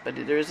yet, but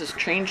there is this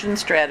change in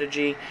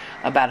strategy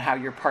about how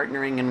you're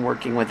partnering and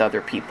working with other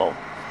people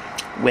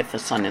with the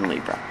sun in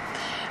Libra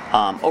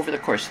over the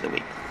course of the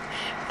week.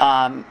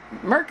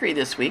 Mercury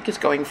this week is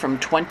going from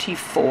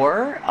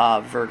 24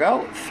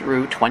 Virgo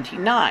through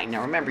 29.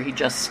 Now remember, he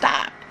just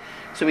stopped,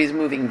 so he's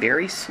moving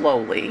very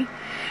slowly,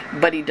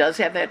 but he does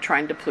have that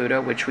trine to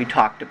Pluto, which we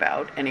talked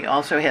about, and he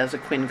also has a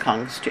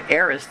quincunx to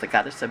Eris, the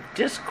goddess of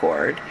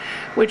discord,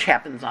 which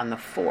happens on the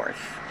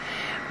 4th,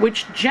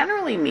 which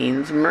generally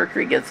means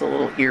Mercury gets a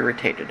little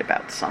irritated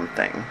about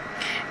something.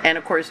 And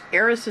of course,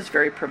 Eris is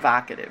very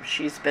provocative.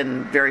 She's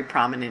been very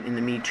prominent in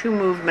the Me Too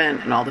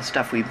movement and all the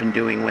stuff we've been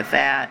doing with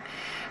that.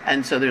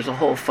 And so there's a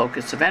whole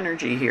focus of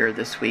energy here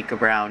this week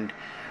around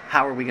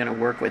how are we going to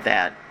work with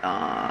that,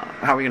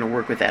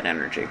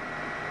 energy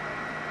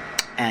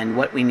and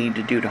what we need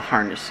to do to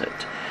harness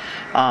it.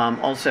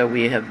 Also,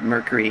 we have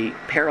Mercury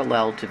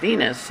parallel to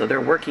Venus, so they're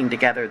working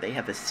together. They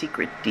have a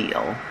secret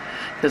deal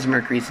because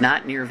Mercury's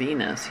not near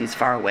Venus. He's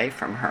far away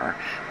from her,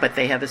 but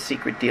they have a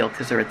secret deal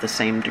because they're at the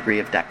same degree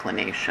of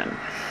declination.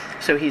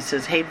 So he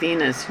says, "Hey,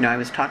 Venus, I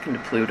was talking to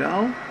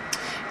Pluto,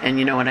 and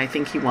you know what I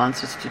think he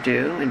wants us to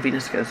do?" And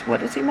Venus goes, "What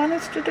does he want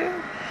us to do?"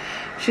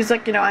 She's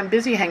like, "I'm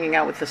busy hanging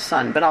out with the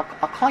sun, but I'll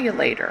call you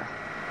later."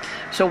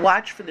 So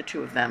watch for the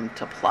two of them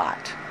to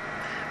plot.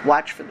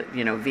 Watch for the,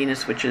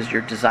 Venus, which is your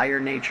desire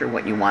nature,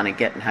 what you want to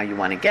get and how you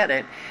want to get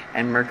it,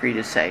 and Mercury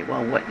to say,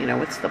 well,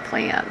 what's the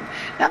plan?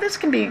 Now this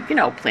can be,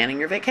 planning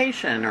your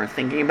vacation or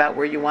thinking about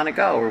where you want to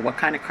go or what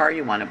kind of car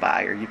you want to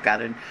buy, or you've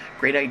got a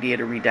great idea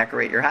to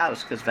redecorate your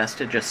house because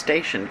Vesta just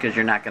stationed because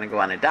you're not going to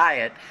go on a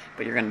diet,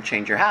 but you're going to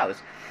change your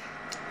house.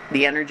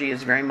 The energy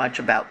is very much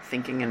about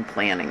thinking and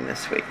planning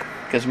this week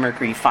because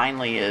Mercury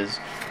finally is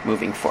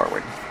moving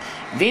forward.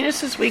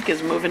 Venus this week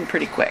is moving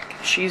pretty quick.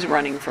 She's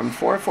running from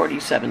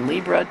 447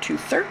 Libra to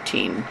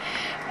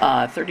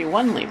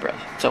 31 Libra.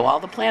 So all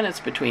the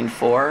planets between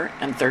 4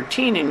 and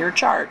 13 in your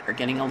chart are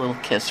getting a little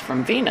kiss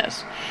from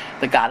Venus,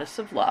 the goddess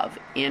of love,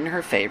 in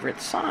her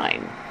favorite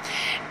sign.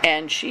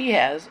 And she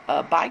has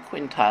a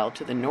biquintile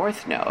to the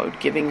North Node,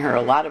 giving her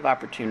a lot of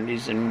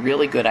opportunities and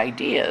really good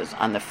ideas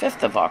on the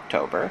 5th of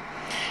October.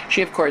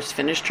 She, of course,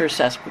 finished her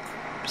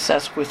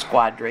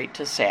sesquisquadrate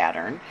to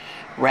Saturn,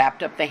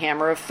 wrapped up the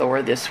hammer of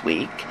Thor this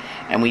week,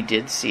 and we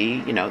did see,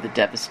 the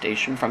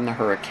devastation from the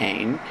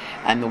hurricane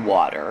and the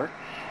water.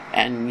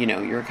 And,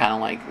 you're kind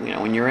of like,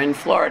 when you're in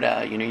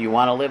Florida, you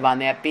want to live on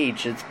that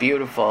beach. It's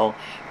beautiful.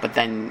 But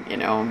then,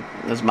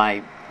 as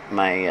my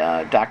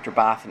Dr.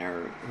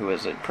 Bothner, who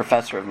was a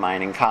professor of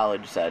mine in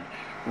college, said,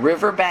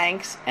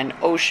 riverbanks and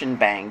ocean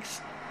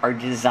banks are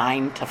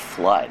designed to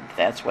flood.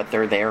 That's what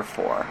they're there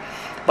for.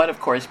 But, of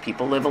course,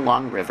 people live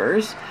along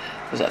rivers.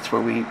 because that's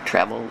where we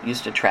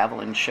used to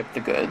travel and ship the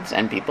goods,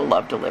 and people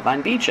love to live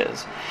on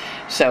beaches.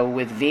 So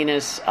with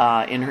Venus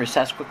in her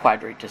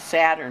sesquiquadrate to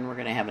Saturn, we're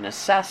going to have an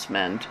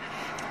assessment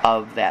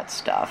of that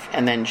stuff.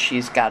 And then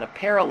she's got a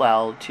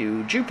parallel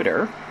to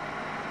Jupiter,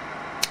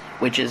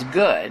 which is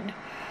good,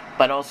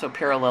 but also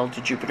parallel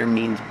to Jupiter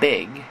means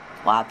big,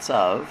 lots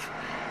of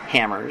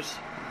hammers,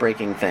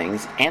 breaking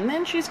things. And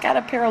then she's got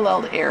a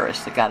parallel to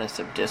Eris, the goddess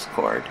of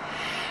discord.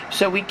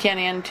 So we can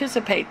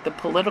anticipate the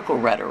political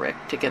rhetoric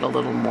to get a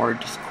little more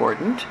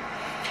discordant.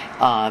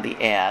 The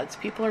ads.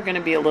 People are going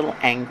to be a little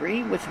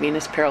angry with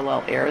Venus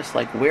parallel Eris,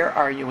 like, where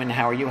are you and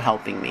how are you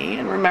helping me?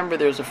 And remember,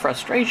 there's a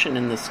frustration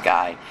in the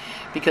sky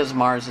because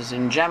Mars is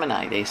in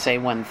Gemini. They say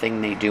one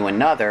thing, they do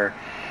another,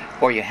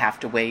 or you have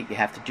to wait, you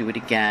have to do it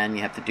again,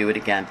 you have to do it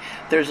again.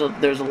 There's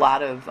a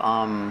lot of,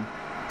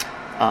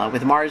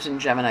 with Mars in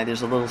Gemini,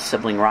 there's a little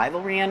sibling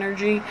rivalry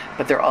energy,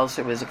 but there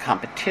also is a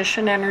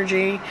competition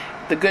energy.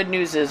 The good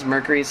news is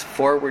Mercury's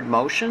forward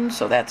motion,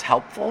 so that's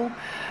helpful.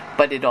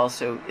 But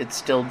it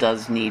still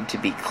does need to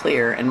be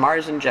clear. And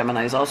Mars in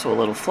Gemini is also a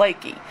little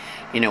flaky.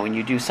 You know, when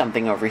you do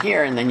something over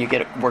here and then you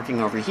get it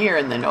working over here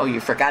and then, you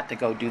forgot to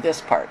go do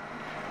this part.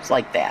 It's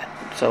like that.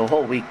 So a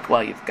whole week,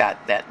 well, you've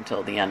got that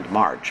until the end of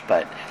March.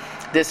 But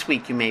this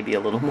week you may be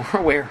a little more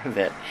aware of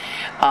it.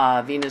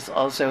 Venus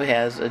also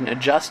has an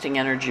adjusting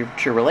energy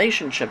to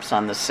relationships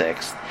on the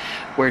 6th,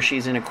 where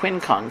she's in a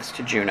quincunx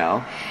to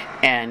Juno.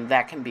 And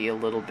that can be a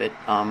little bit...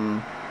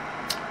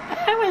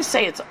 I don't want to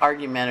say it's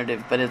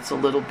argumentative, but it's a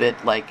little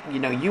bit like,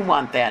 you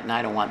want that and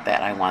I don't want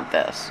that, I want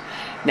this.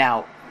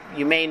 Now,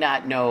 you may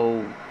not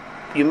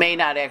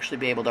actually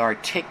be able to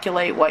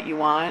articulate what you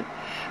want,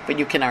 but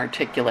you can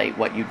articulate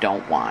what you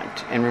don't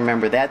want. And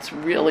remember, that's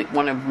really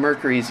one of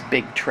Mercury's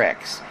big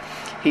tricks.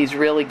 He's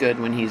really good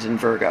when he's in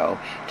Virgo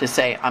to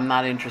say, I'm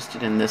not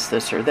interested in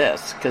this, or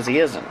this, because he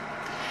isn't.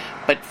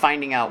 But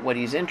finding out what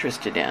he's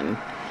interested in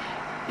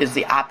is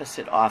the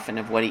opposite often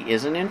of what he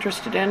isn't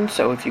interested in.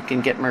 So if you can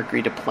get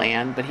Mercury to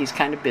plan, but he's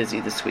kind of busy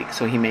this week,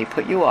 so he may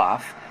put you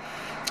off.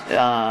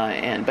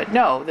 But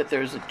know that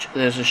there's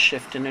a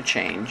shift and a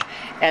change.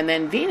 And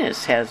then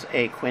Venus has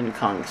a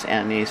quincunx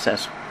and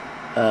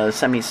a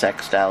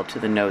semi-sextile to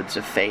the nodes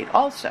of fate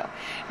also.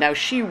 Now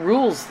she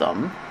rules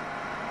them.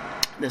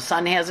 The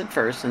Sun has it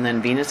first, and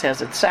then Venus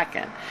has it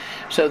second.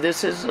 So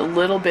this is a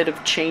little bit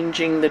of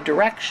changing the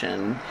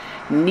direction,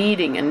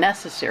 needing a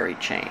necessary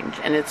change.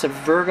 And it's a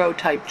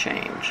Virgo-type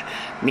change,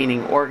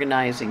 meaning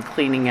organizing,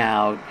 cleaning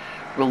out,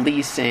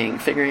 releasing,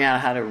 figuring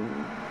out how to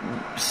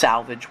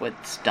salvage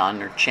what's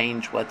done or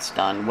change what's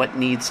done, what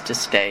needs to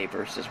stay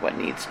versus what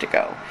needs to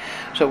go.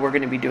 So we're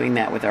going to be doing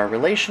that with our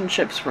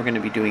relationships. We're going to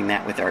be doing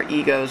that with our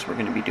egos. We're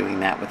going to be doing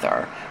that with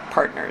our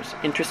partners.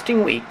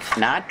 Interesting week,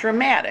 not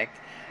dramatic,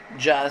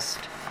 just,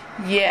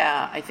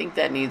 I think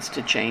that needs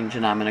to change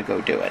and I'm going to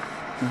go do it.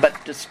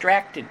 But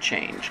distracted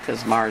change,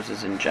 because Mars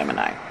is in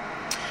Gemini.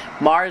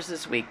 Mars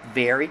this week,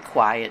 very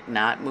quiet,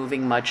 not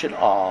moving much at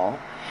all.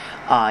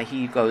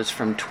 He goes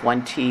from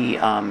 20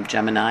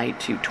 Gemini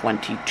to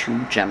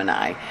 22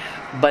 Gemini.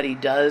 But he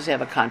does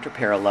have a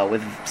contraparallel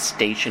with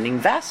stationing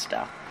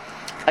Vesta.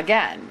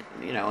 Again,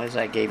 as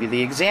I gave you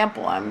the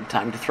example,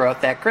 time to throw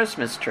out that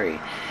Christmas tree.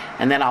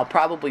 And then I'll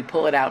probably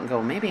pull it out and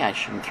go, maybe I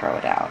shouldn't throw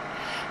it out.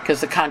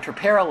 Because the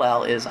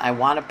contraparallel is I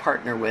want to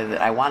partner with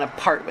it, I want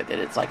to part with it.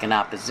 It's like an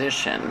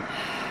opposition.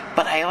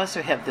 But I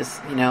also have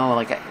this,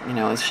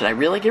 should I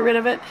really get rid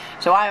of it?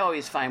 So I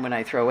always find when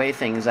I throw away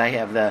things, I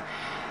have the,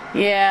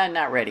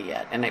 not ready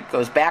yet. And it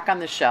goes back on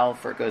the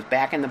shelf or it goes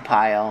back in the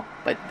pile.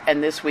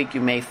 And this week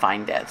you may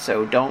find that.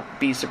 So don't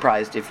be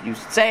surprised if you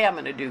say I'm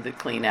going to do the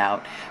clean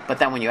out, but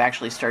then when you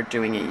actually start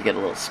doing it, you get a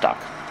little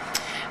stuck.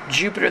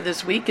 Jupiter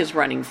this week is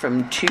running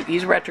from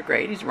he's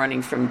retrograde, he's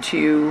running from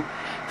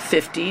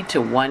 250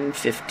 to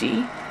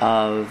 150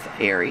 of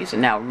Aries.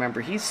 And now remember,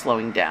 he's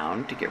slowing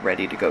down to get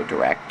ready to go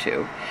direct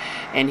too.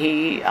 And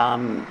he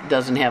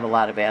doesn't have a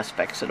lot of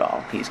aspects at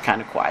all. He's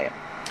kind of quiet.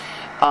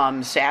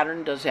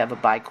 Saturn does have a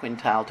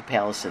biquintile to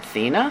Pallas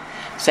Athena.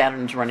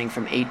 Saturn's running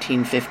from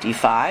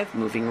 1855,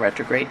 moving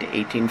retrograde to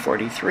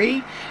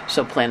 1843.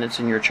 So planets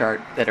in your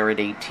chart that are at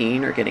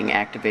 18 are getting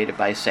activated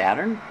by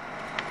Saturn.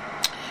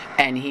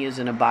 And he is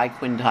in a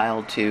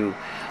biquintile to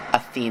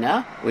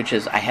Athena, which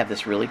is, I have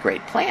this really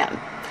great plan.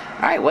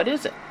 All right, what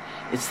is it?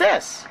 It's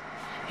this.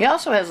 He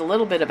also has a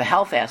little bit of a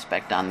health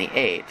aspect on the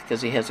 8th,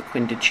 because he has a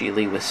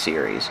quindicili with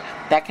Ceres.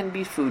 That can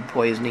be food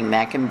poisoning.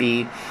 That can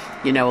be,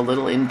 a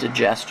little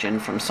indigestion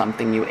from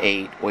something you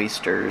ate.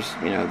 Oysters,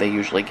 they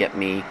usually get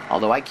me,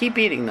 although I keep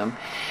eating them.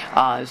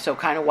 So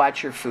kind of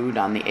watch your food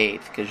on the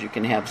 8th, because you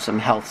can have some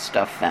health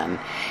stuff then.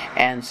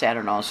 And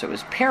Saturn also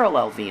is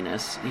parallel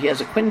Venus. He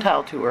has a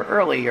quintile to her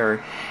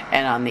earlier,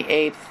 and on the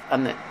 8th,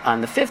 on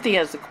the 5th he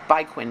has the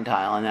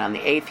biquintile, and on the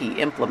 8th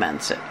he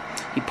implements it.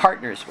 He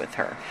partners with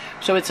her.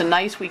 So it's a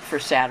nice week for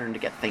Saturn to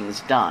get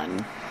things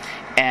done.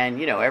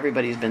 And,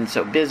 everybody's been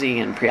so busy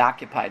and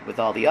preoccupied with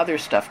all the other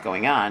stuff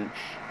going on.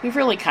 we've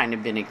really kind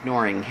of been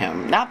ignoring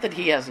him. Not that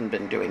he hasn't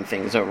been doing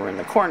things over in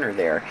the corner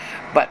there,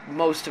 but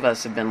most of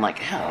us have been like,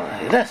 oh,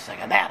 I got this, I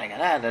got that, I got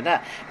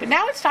that. But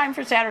now it's time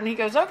for Saturn. He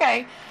goes,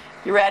 okay,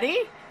 you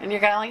ready? And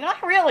you're kind of like,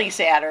 not really,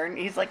 Saturn.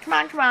 He's like, come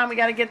on, we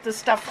got to get this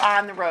stuff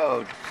on the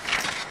road.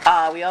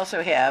 We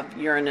also have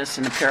Uranus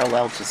in a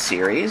parallel to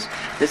Ceres.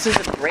 This is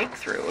a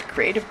breakthrough, a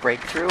creative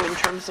breakthrough in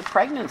terms of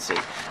pregnancy.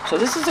 So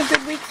this is a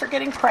good week for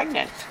getting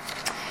pregnant,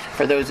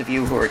 for those of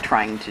you who are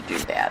trying to do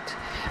that,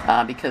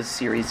 because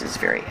Ceres is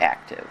very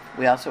active.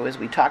 We also, as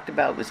we talked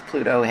about,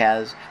 Pluto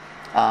has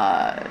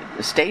a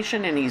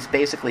station, and he's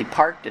basically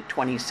parked at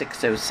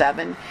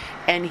 2607,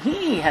 and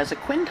he has a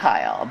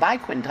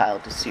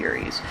biquintile to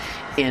Ceres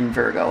in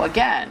Virgo.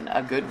 Again,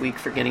 a good week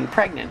for getting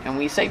pregnant. And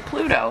we say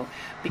Pluto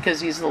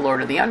because he's the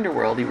lord of the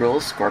underworld. He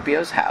rules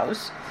Scorpio's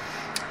house,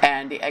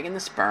 and the egg and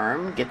the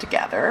sperm get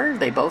together.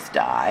 They both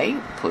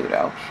die,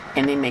 Pluto,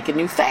 and they make a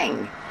new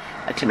thing.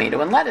 A tomato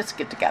and lettuce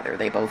get together.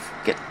 They both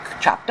get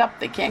chopped up.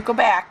 They can't go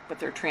back, but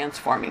they're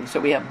transforming.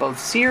 So we have both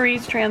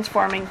Ceres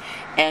transforming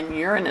and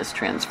Uranus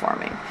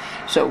transforming.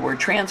 So we're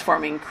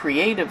transforming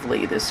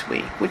creatively this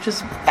week, which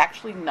is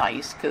actually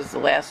nice because the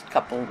last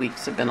couple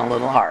weeks have been a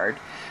little hard.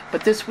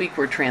 But this week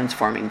we're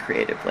transforming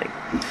creatively.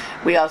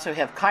 We also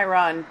have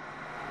Chiron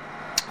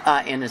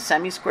in a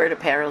semi-square to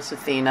Pallas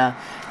Athena.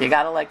 You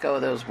got to let go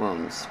of those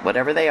wounds.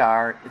 Whatever they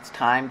are, it's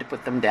time to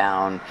put them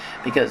down,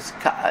 because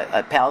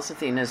Pallas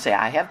Athena say,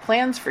 I have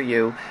plans for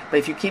you, but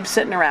if you keep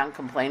sitting around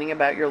complaining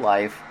about your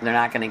life, they're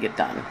not going to get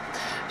done.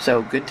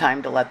 So good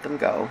time to let them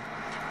go.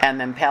 And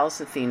then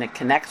Pallas Athena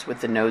connects with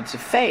the nodes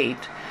of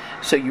fate,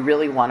 so you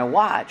really want to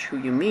watch who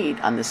you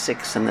meet on the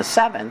 6th and the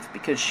 7th,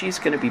 because she's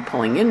going to be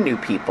pulling in new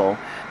people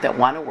that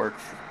want to work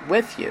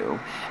with you.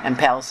 And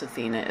Pallas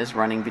Athena is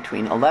running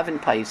between 11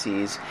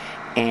 Pisces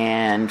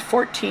and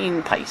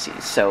 14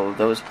 Pisces. So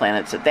those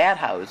planets at that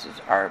house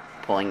are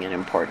pulling in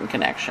important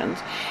connections.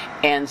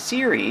 And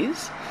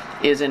Ceres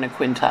is in a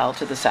quintile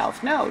to the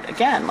south node.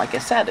 Again, like I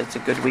said, it's a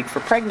good week for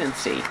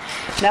pregnancy.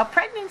 Now,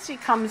 pregnancy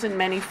comes in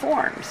many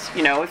forms.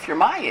 You know, if you're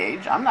my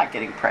age, I'm not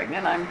getting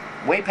pregnant. I'm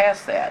way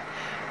past that.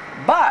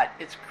 But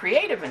it's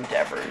creative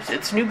endeavors.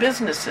 It's new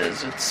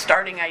businesses. It's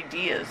starting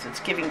ideas. It's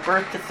giving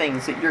birth to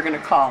things that you're going to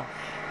call,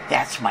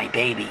 that's my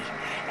baby.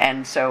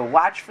 And so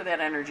watch for that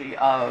energy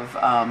of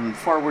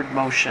forward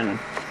motion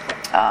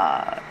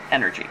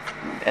energy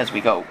as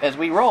we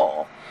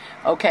roll.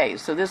 Okay,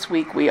 so this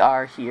week we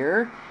are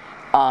here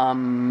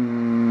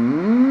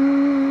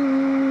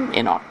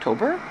in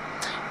October,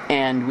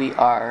 and we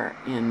are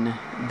in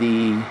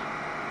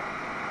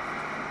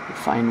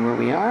find where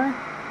we are.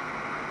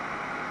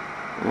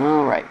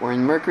 All right, we're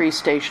in Mercury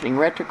stationing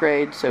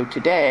retrograde. So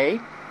today,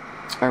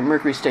 or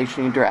Mercury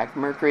stationing direct,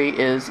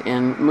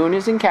 Moon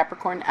is in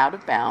Capricorn, out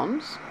of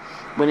bounds.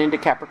 Went into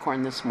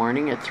Capricorn this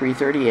morning at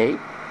 3:38,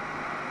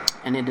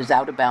 and it is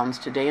out of bounds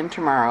today and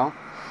tomorrow.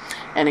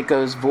 And it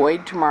goes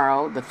void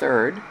tomorrow, the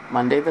 3rd,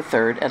 Monday the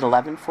 3rd, at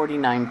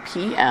 11:49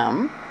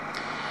 p.m.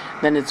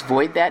 Then it's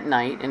void that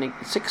night, and at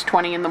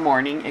 6:20 in the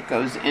morning, it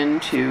goes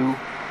into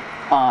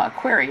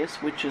Aquarius,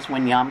 which is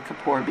when Yom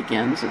Kippur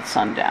begins at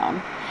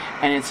sundown.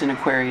 And it's in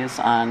Aquarius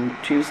on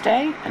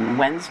Tuesday and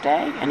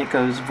Wednesday, and it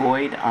goes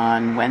void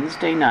on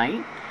Wednesday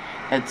night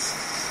at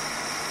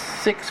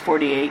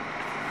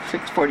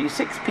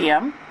 6:46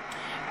 p.m.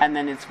 And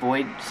then it's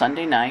void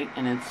Sunday night,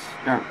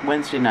 or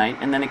Wednesday night,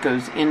 and then it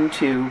goes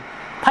into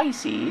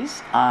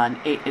Pisces at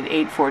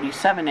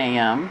 8:47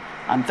 a.m.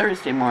 on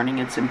Thursday morning.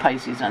 It's in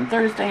Pisces on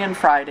Thursday and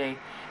Friday,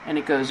 and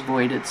it goes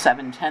void at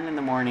 7:10 in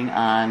the morning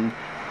on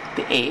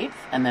the 8th,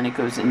 and then it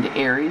goes into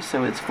Aries,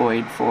 so it's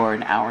void for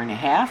an hour and a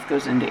half.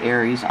 Goes into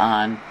Aries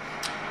at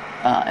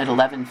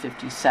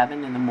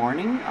 11:57 in the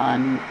morning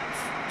on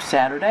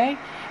Saturday,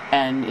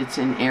 and it's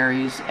in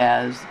Aries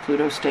as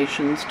Pluto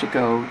stations to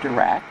go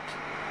direct.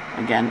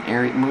 Again,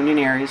 Moon in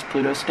Aries,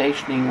 Pluto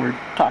stationing, we're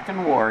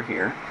talking war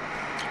here.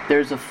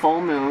 There's a full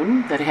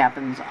moon that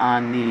happens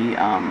on the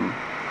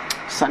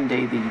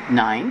Sunday the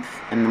 9th,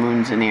 and the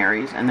moon's in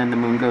Aries, and then the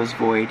moon goes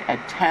void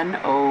at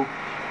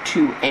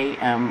 10:02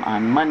 a.m.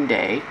 on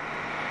Monday,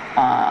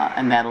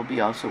 and that'll be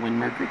also when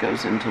Mercury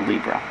goes into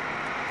Libra,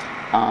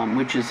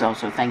 which is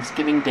also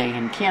Thanksgiving Day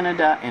in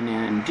Canada and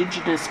an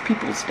Indigenous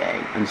Peoples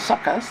Day, and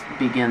Sukkot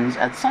begins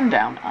at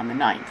sundown on the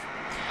 9th.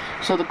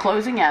 So the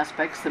closing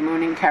aspects, the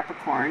moon in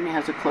Capricorn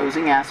has a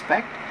closing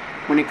aspect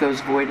when it goes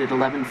void at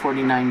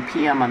 11:49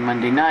 p.m. on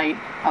Monday night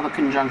of a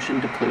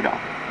conjunction to Pluto.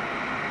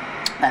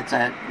 That's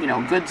a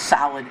good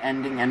solid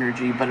ending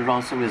energy, but it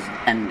also is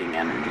ending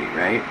energy,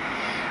 right?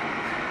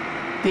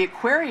 The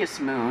Aquarius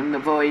moon, the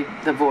void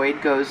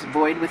goes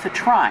void with a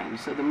trine.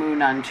 So the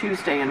moon on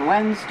Tuesday and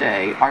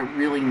Wednesday are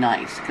really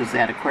nice because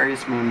that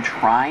Aquarius moon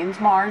trines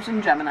Mars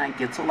and Gemini,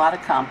 gets a lot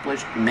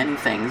accomplished, many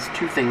things,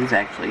 2 things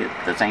actually at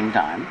the same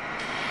time.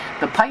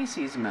 The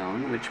Pisces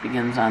moon, which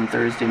begins on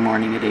Thursday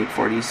morning at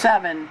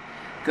 8:47,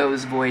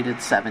 goes void at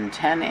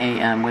 7:10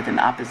 a.m. with an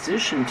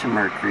opposition to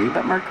Mercury,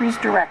 but Mercury's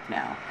direct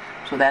now,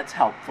 so that's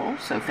helpful.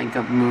 So think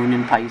of moon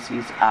in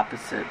Pisces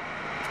opposite.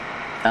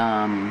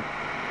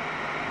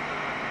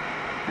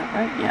 That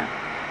right? Yeah.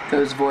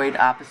 goes void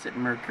opposite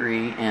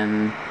Mercury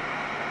in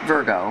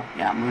Virgo.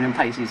 Yeah, Moon in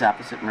Pisces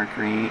opposite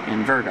Mercury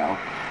in Virgo.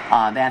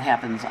 That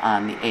happens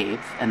on the 8th,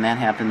 and that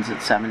happens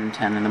at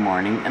 7:10 in the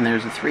morning. And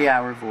there's a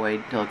 3-hour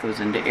void till it goes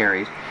into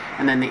Aries.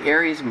 And then the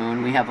Aries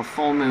moon, we have a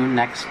full moon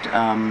next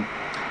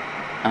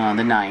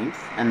the 9th,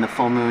 and the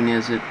full moon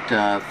is at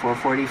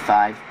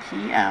 4:45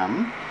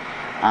 p.m.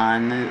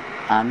 on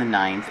the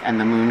 9th, and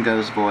the moon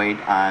goes void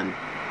on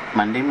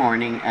Monday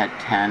morning at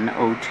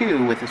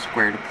 10:02 with a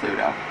square to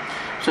Pluto.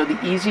 So the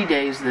easy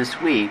days this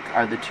week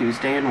are the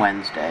Tuesday and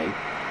Wednesday.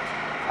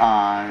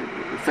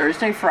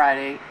 Thursday,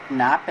 Friday,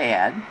 not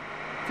bad,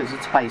 because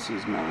it's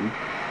Pisces moon.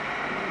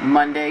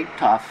 Monday,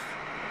 tough.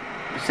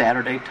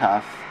 Saturday,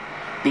 tough.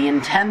 The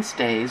intense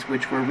days,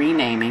 which we're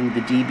renaming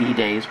the DB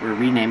days, we're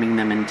renaming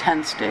them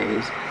intense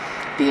days.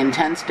 The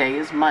intense day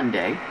is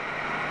Monday,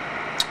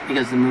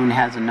 because the moon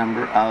has a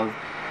number of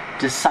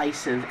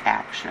decisive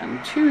action.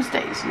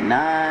 Tuesday's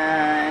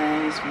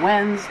nice.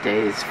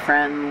 Wednesday's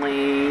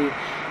friendly.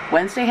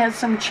 Wednesday has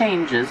some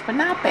changes, but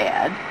not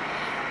bad.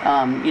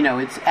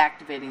 It's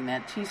activating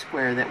that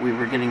T-square that we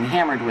were getting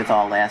hammered with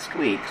all last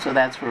week, so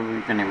that's where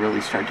we're going to really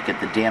start to get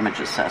the damage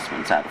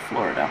assessments out of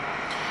Florida.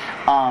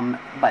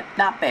 But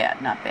not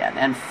bad, not bad.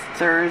 And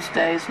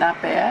Thursday's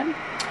not bad.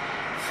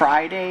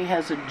 Friday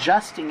has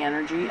adjusting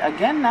energy,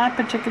 again, not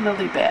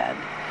particularly bad.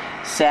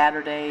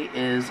 Saturday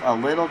is a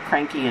little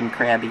cranky and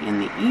crabby in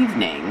the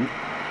evening,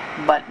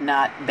 but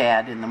not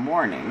bad in the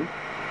morning.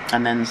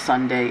 And then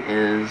Sunday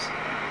is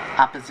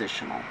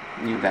oppositional.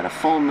 You've got a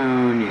full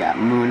moon, you got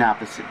moon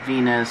opposite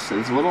Venus.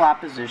 There's a little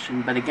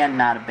opposition, but again,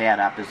 not a bad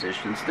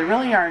opposition. So there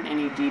really aren't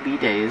any DB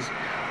days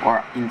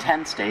or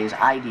intense days,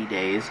 ID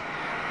days.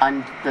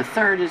 On the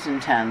 3rd is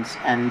intense,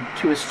 and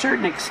to a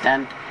certain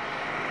extent,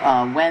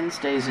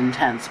 Wednesday's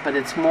intense, but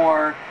it's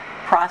more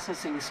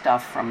processing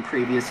stuff from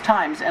previous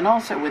times, and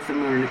also with the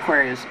moon in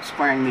Aquarius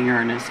squaring the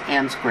Uranus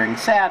and squaring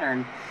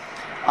Saturn,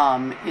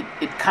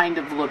 it kind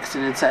of looks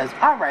and it says,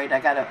 all right, I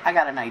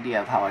got an idea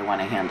of how I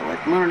want to handle it.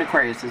 Moon in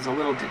Aquarius is a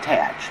little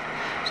detached,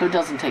 so it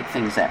doesn't take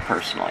things that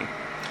personally.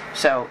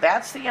 So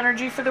that's the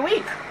energy for the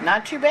week.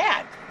 Not too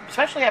bad,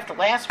 especially after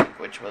last week,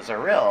 which was a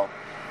real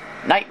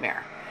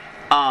nightmare.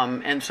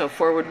 And so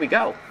forward we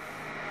go.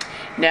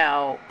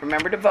 Now,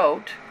 remember to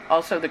vote.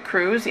 Also, the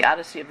cruise, the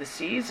Odyssey of the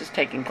Seas, is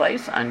taking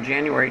place on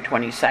January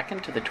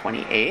 22nd to the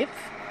 28th.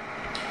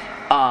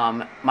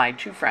 My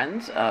two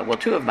friends,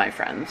 two of my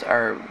friends,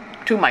 are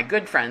two of my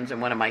good friends and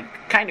one of my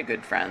kind of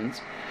good friends,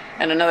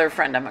 and another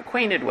friend I'm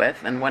acquainted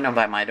with, and one of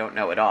them I don't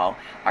know at all,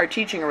 are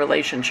teaching a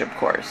relationship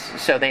course.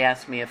 So they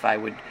asked me if I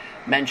would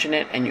mention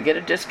it, and you get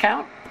a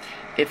discount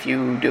if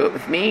you do it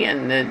with me,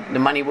 and the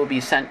money will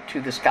be sent to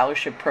the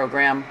scholarship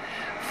program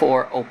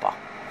for OPA.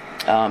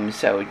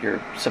 So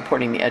you're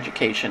supporting the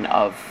education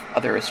of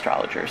other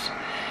astrologers.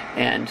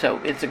 And so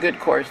it's a good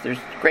course. There's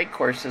great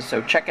courses,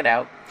 so check it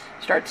out.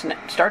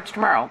 Starts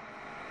tomorrow,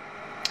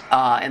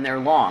 and they're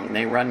long.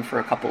 They run for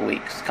a couple of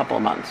weeks, couple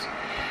of months,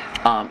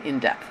 in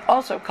depth.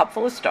 Also,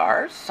 Cupful of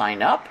Stars,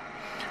 sign up.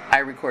 I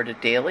record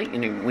it daily.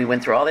 We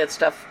went through all that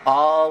stuff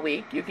all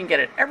week. You can get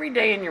it every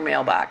day in your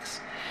mailbox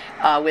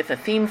with a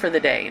theme for the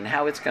day and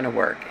how it's going to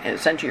work. And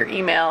it's sent to your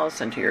email,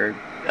 sent to your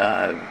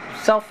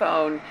cell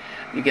phone.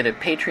 You get a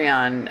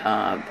Patreon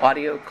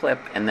audio clip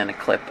and then a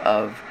clip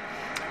of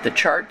the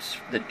charts,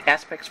 the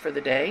aspects for the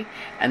day,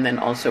 and then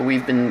also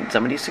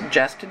somebody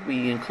suggested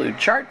we include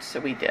charts, so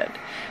we did.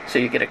 So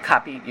you get a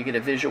copy, you get a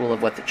visual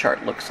of what the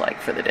chart looks like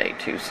for the day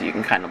too, so you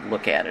can kind of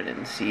look at it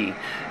and see,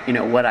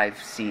 what I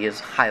see as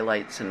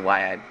highlights and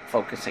why I'm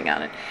focusing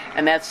on it.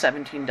 And that's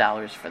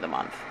 $17 for the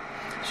month.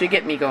 So you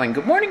get me going,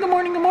 good morning, good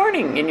morning, good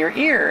morning, in your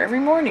ear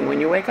every morning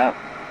when you wake up.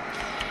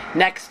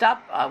 Next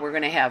up, we're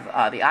going to have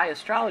the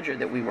iAstrologer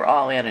that we were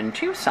all at in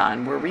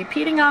Tucson. We're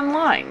repeating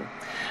online.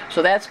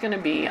 So that's going to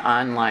be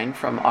online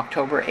from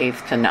October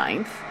 8th to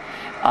 9th,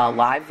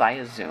 live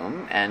via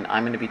Zoom. And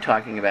I'm going to be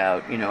talking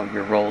about,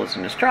 your role as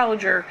an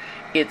astrologer.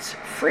 It's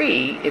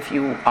free if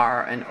you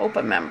are an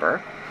OPA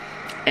member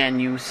and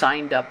you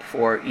signed up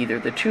for either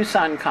the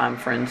Tucson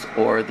conference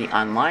or the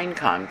online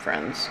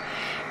conference.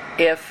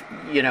 If,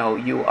 you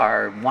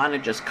want to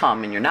just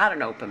come and you're not an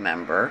OPA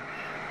member,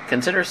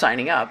 consider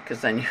signing up,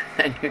 because then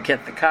you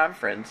get the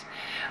conference,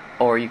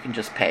 or you can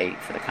just pay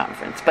for the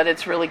conference. But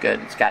it's really good.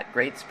 It's got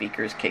great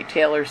speakers: Kay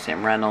Taylor,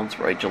 Sam Reynolds,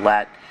 Roy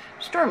Gillette,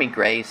 Stormy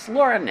Grace,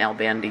 Laura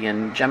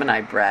Nalbandian, Gemini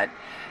Brett,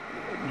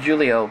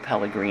 Giulio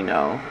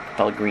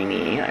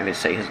Pellegrini, I always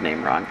say his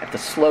name wrong. I have to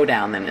slow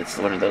down, then it's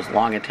one of those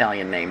long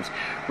Italian names.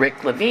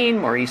 Rick Levine,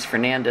 Maurice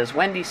Fernandez,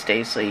 Wendy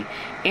Stacy,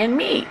 and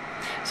me.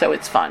 So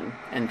it's fun,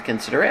 and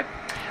consider it.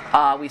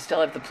 We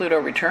still have the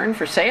Pluto return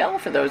for sale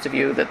for those of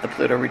you that the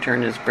Pluto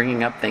return is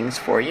bringing up things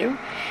for you.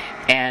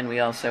 And we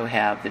also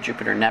have the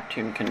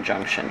Jupiter-Neptune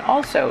conjunction.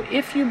 Also,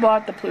 if you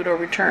bought the Pluto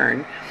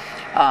return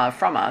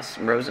from us,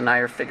 Rose and I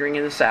are figuring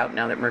this out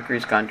now that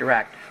Mercury's gone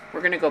direct,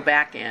 we're going to go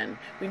back in.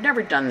 We've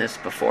never done this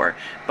before,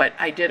 but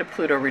I did a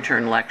Pluto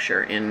return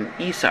lecture in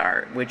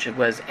Isar, which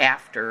was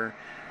after,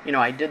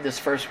 I did this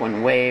first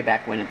one way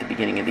back when at the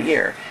beginning of the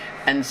year.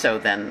 And so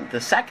then the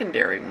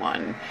secondary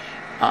one,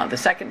 The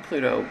second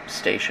Pluto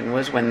station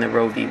was when the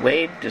Roe v.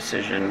 Wade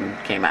decision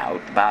came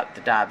out about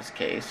the Dobbs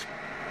case.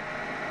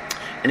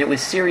 And it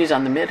was Ceres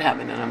on the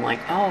midheaven, and I'm like,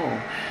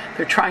 oh,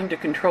 they're trying to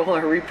control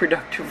our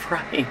reproductive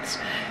rights.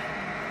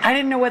 I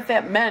didn't know what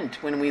that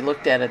meant when we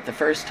looked at it the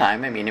first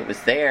time. I mean, it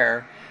was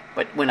there,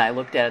 but when I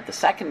looked at it the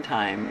second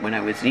time, when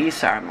I was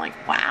ESAR, I'm like,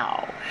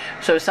 wow.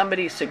 So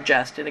somebody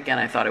suggested, again,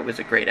 I thought it was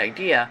a great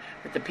idea,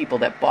 that the people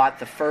that bought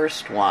the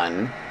first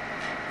one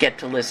get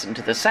to listen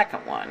to the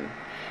second one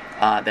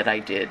that I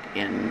did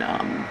in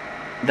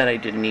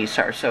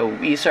ESAR. So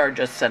ESAR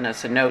just sent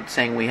us a note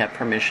saying we have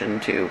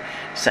permission to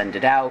send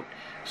it out.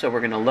 So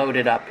we're going to load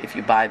it up. If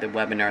you buy the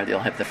webinar, they'll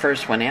have the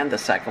first one and the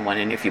second one.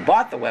 And if you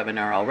bought the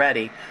webinar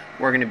already,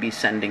 we're going to be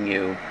sending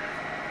you,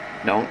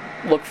 don't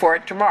look for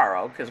it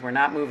tomorrow because we're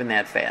not moving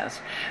that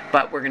fast,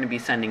 but we're going to be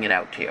sending it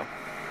out to you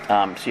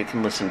so you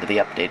can listen to the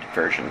updated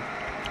version.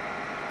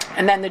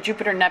 And then the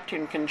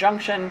Jupiter-Neptune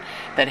conjunction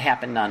that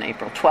happened on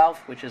April 12th,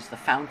 which is the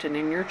fountain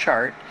in your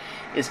chart,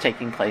 is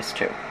taking place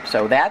too.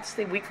 So that's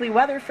the weekly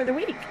weather for the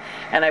week.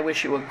 And I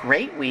wish you a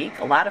great week,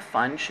 a lot of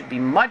fun. Should be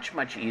much,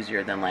 much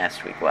easier than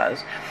last week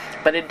was.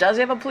 But it does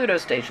have a Pluto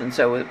station,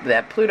 so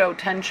that Pluto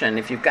tension,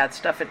 if you've got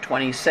stuff at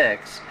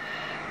 26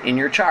 in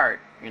your chart,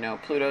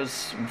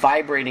 Pluto's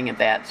vibrating at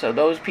that. So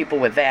those people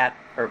with that,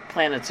 or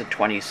planets at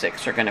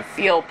 26, are going to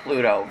feel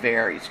Pluto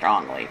very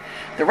strongly.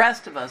 The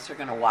rest of us are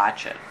going to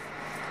watch it.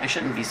 I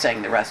shouldn't be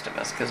saying the rest of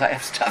us because I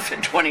have stuff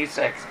at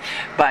 26.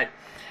 But,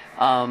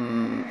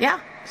 yeah,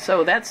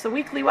 so that's the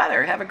weekly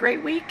weather. Have a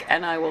great week,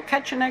 and I will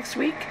catch you next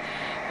week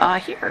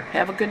here.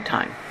 Have a good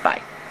time.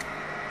 Bye.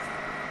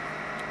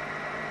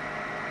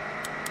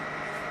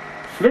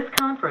 This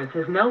conference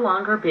is no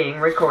longer being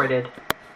recorded.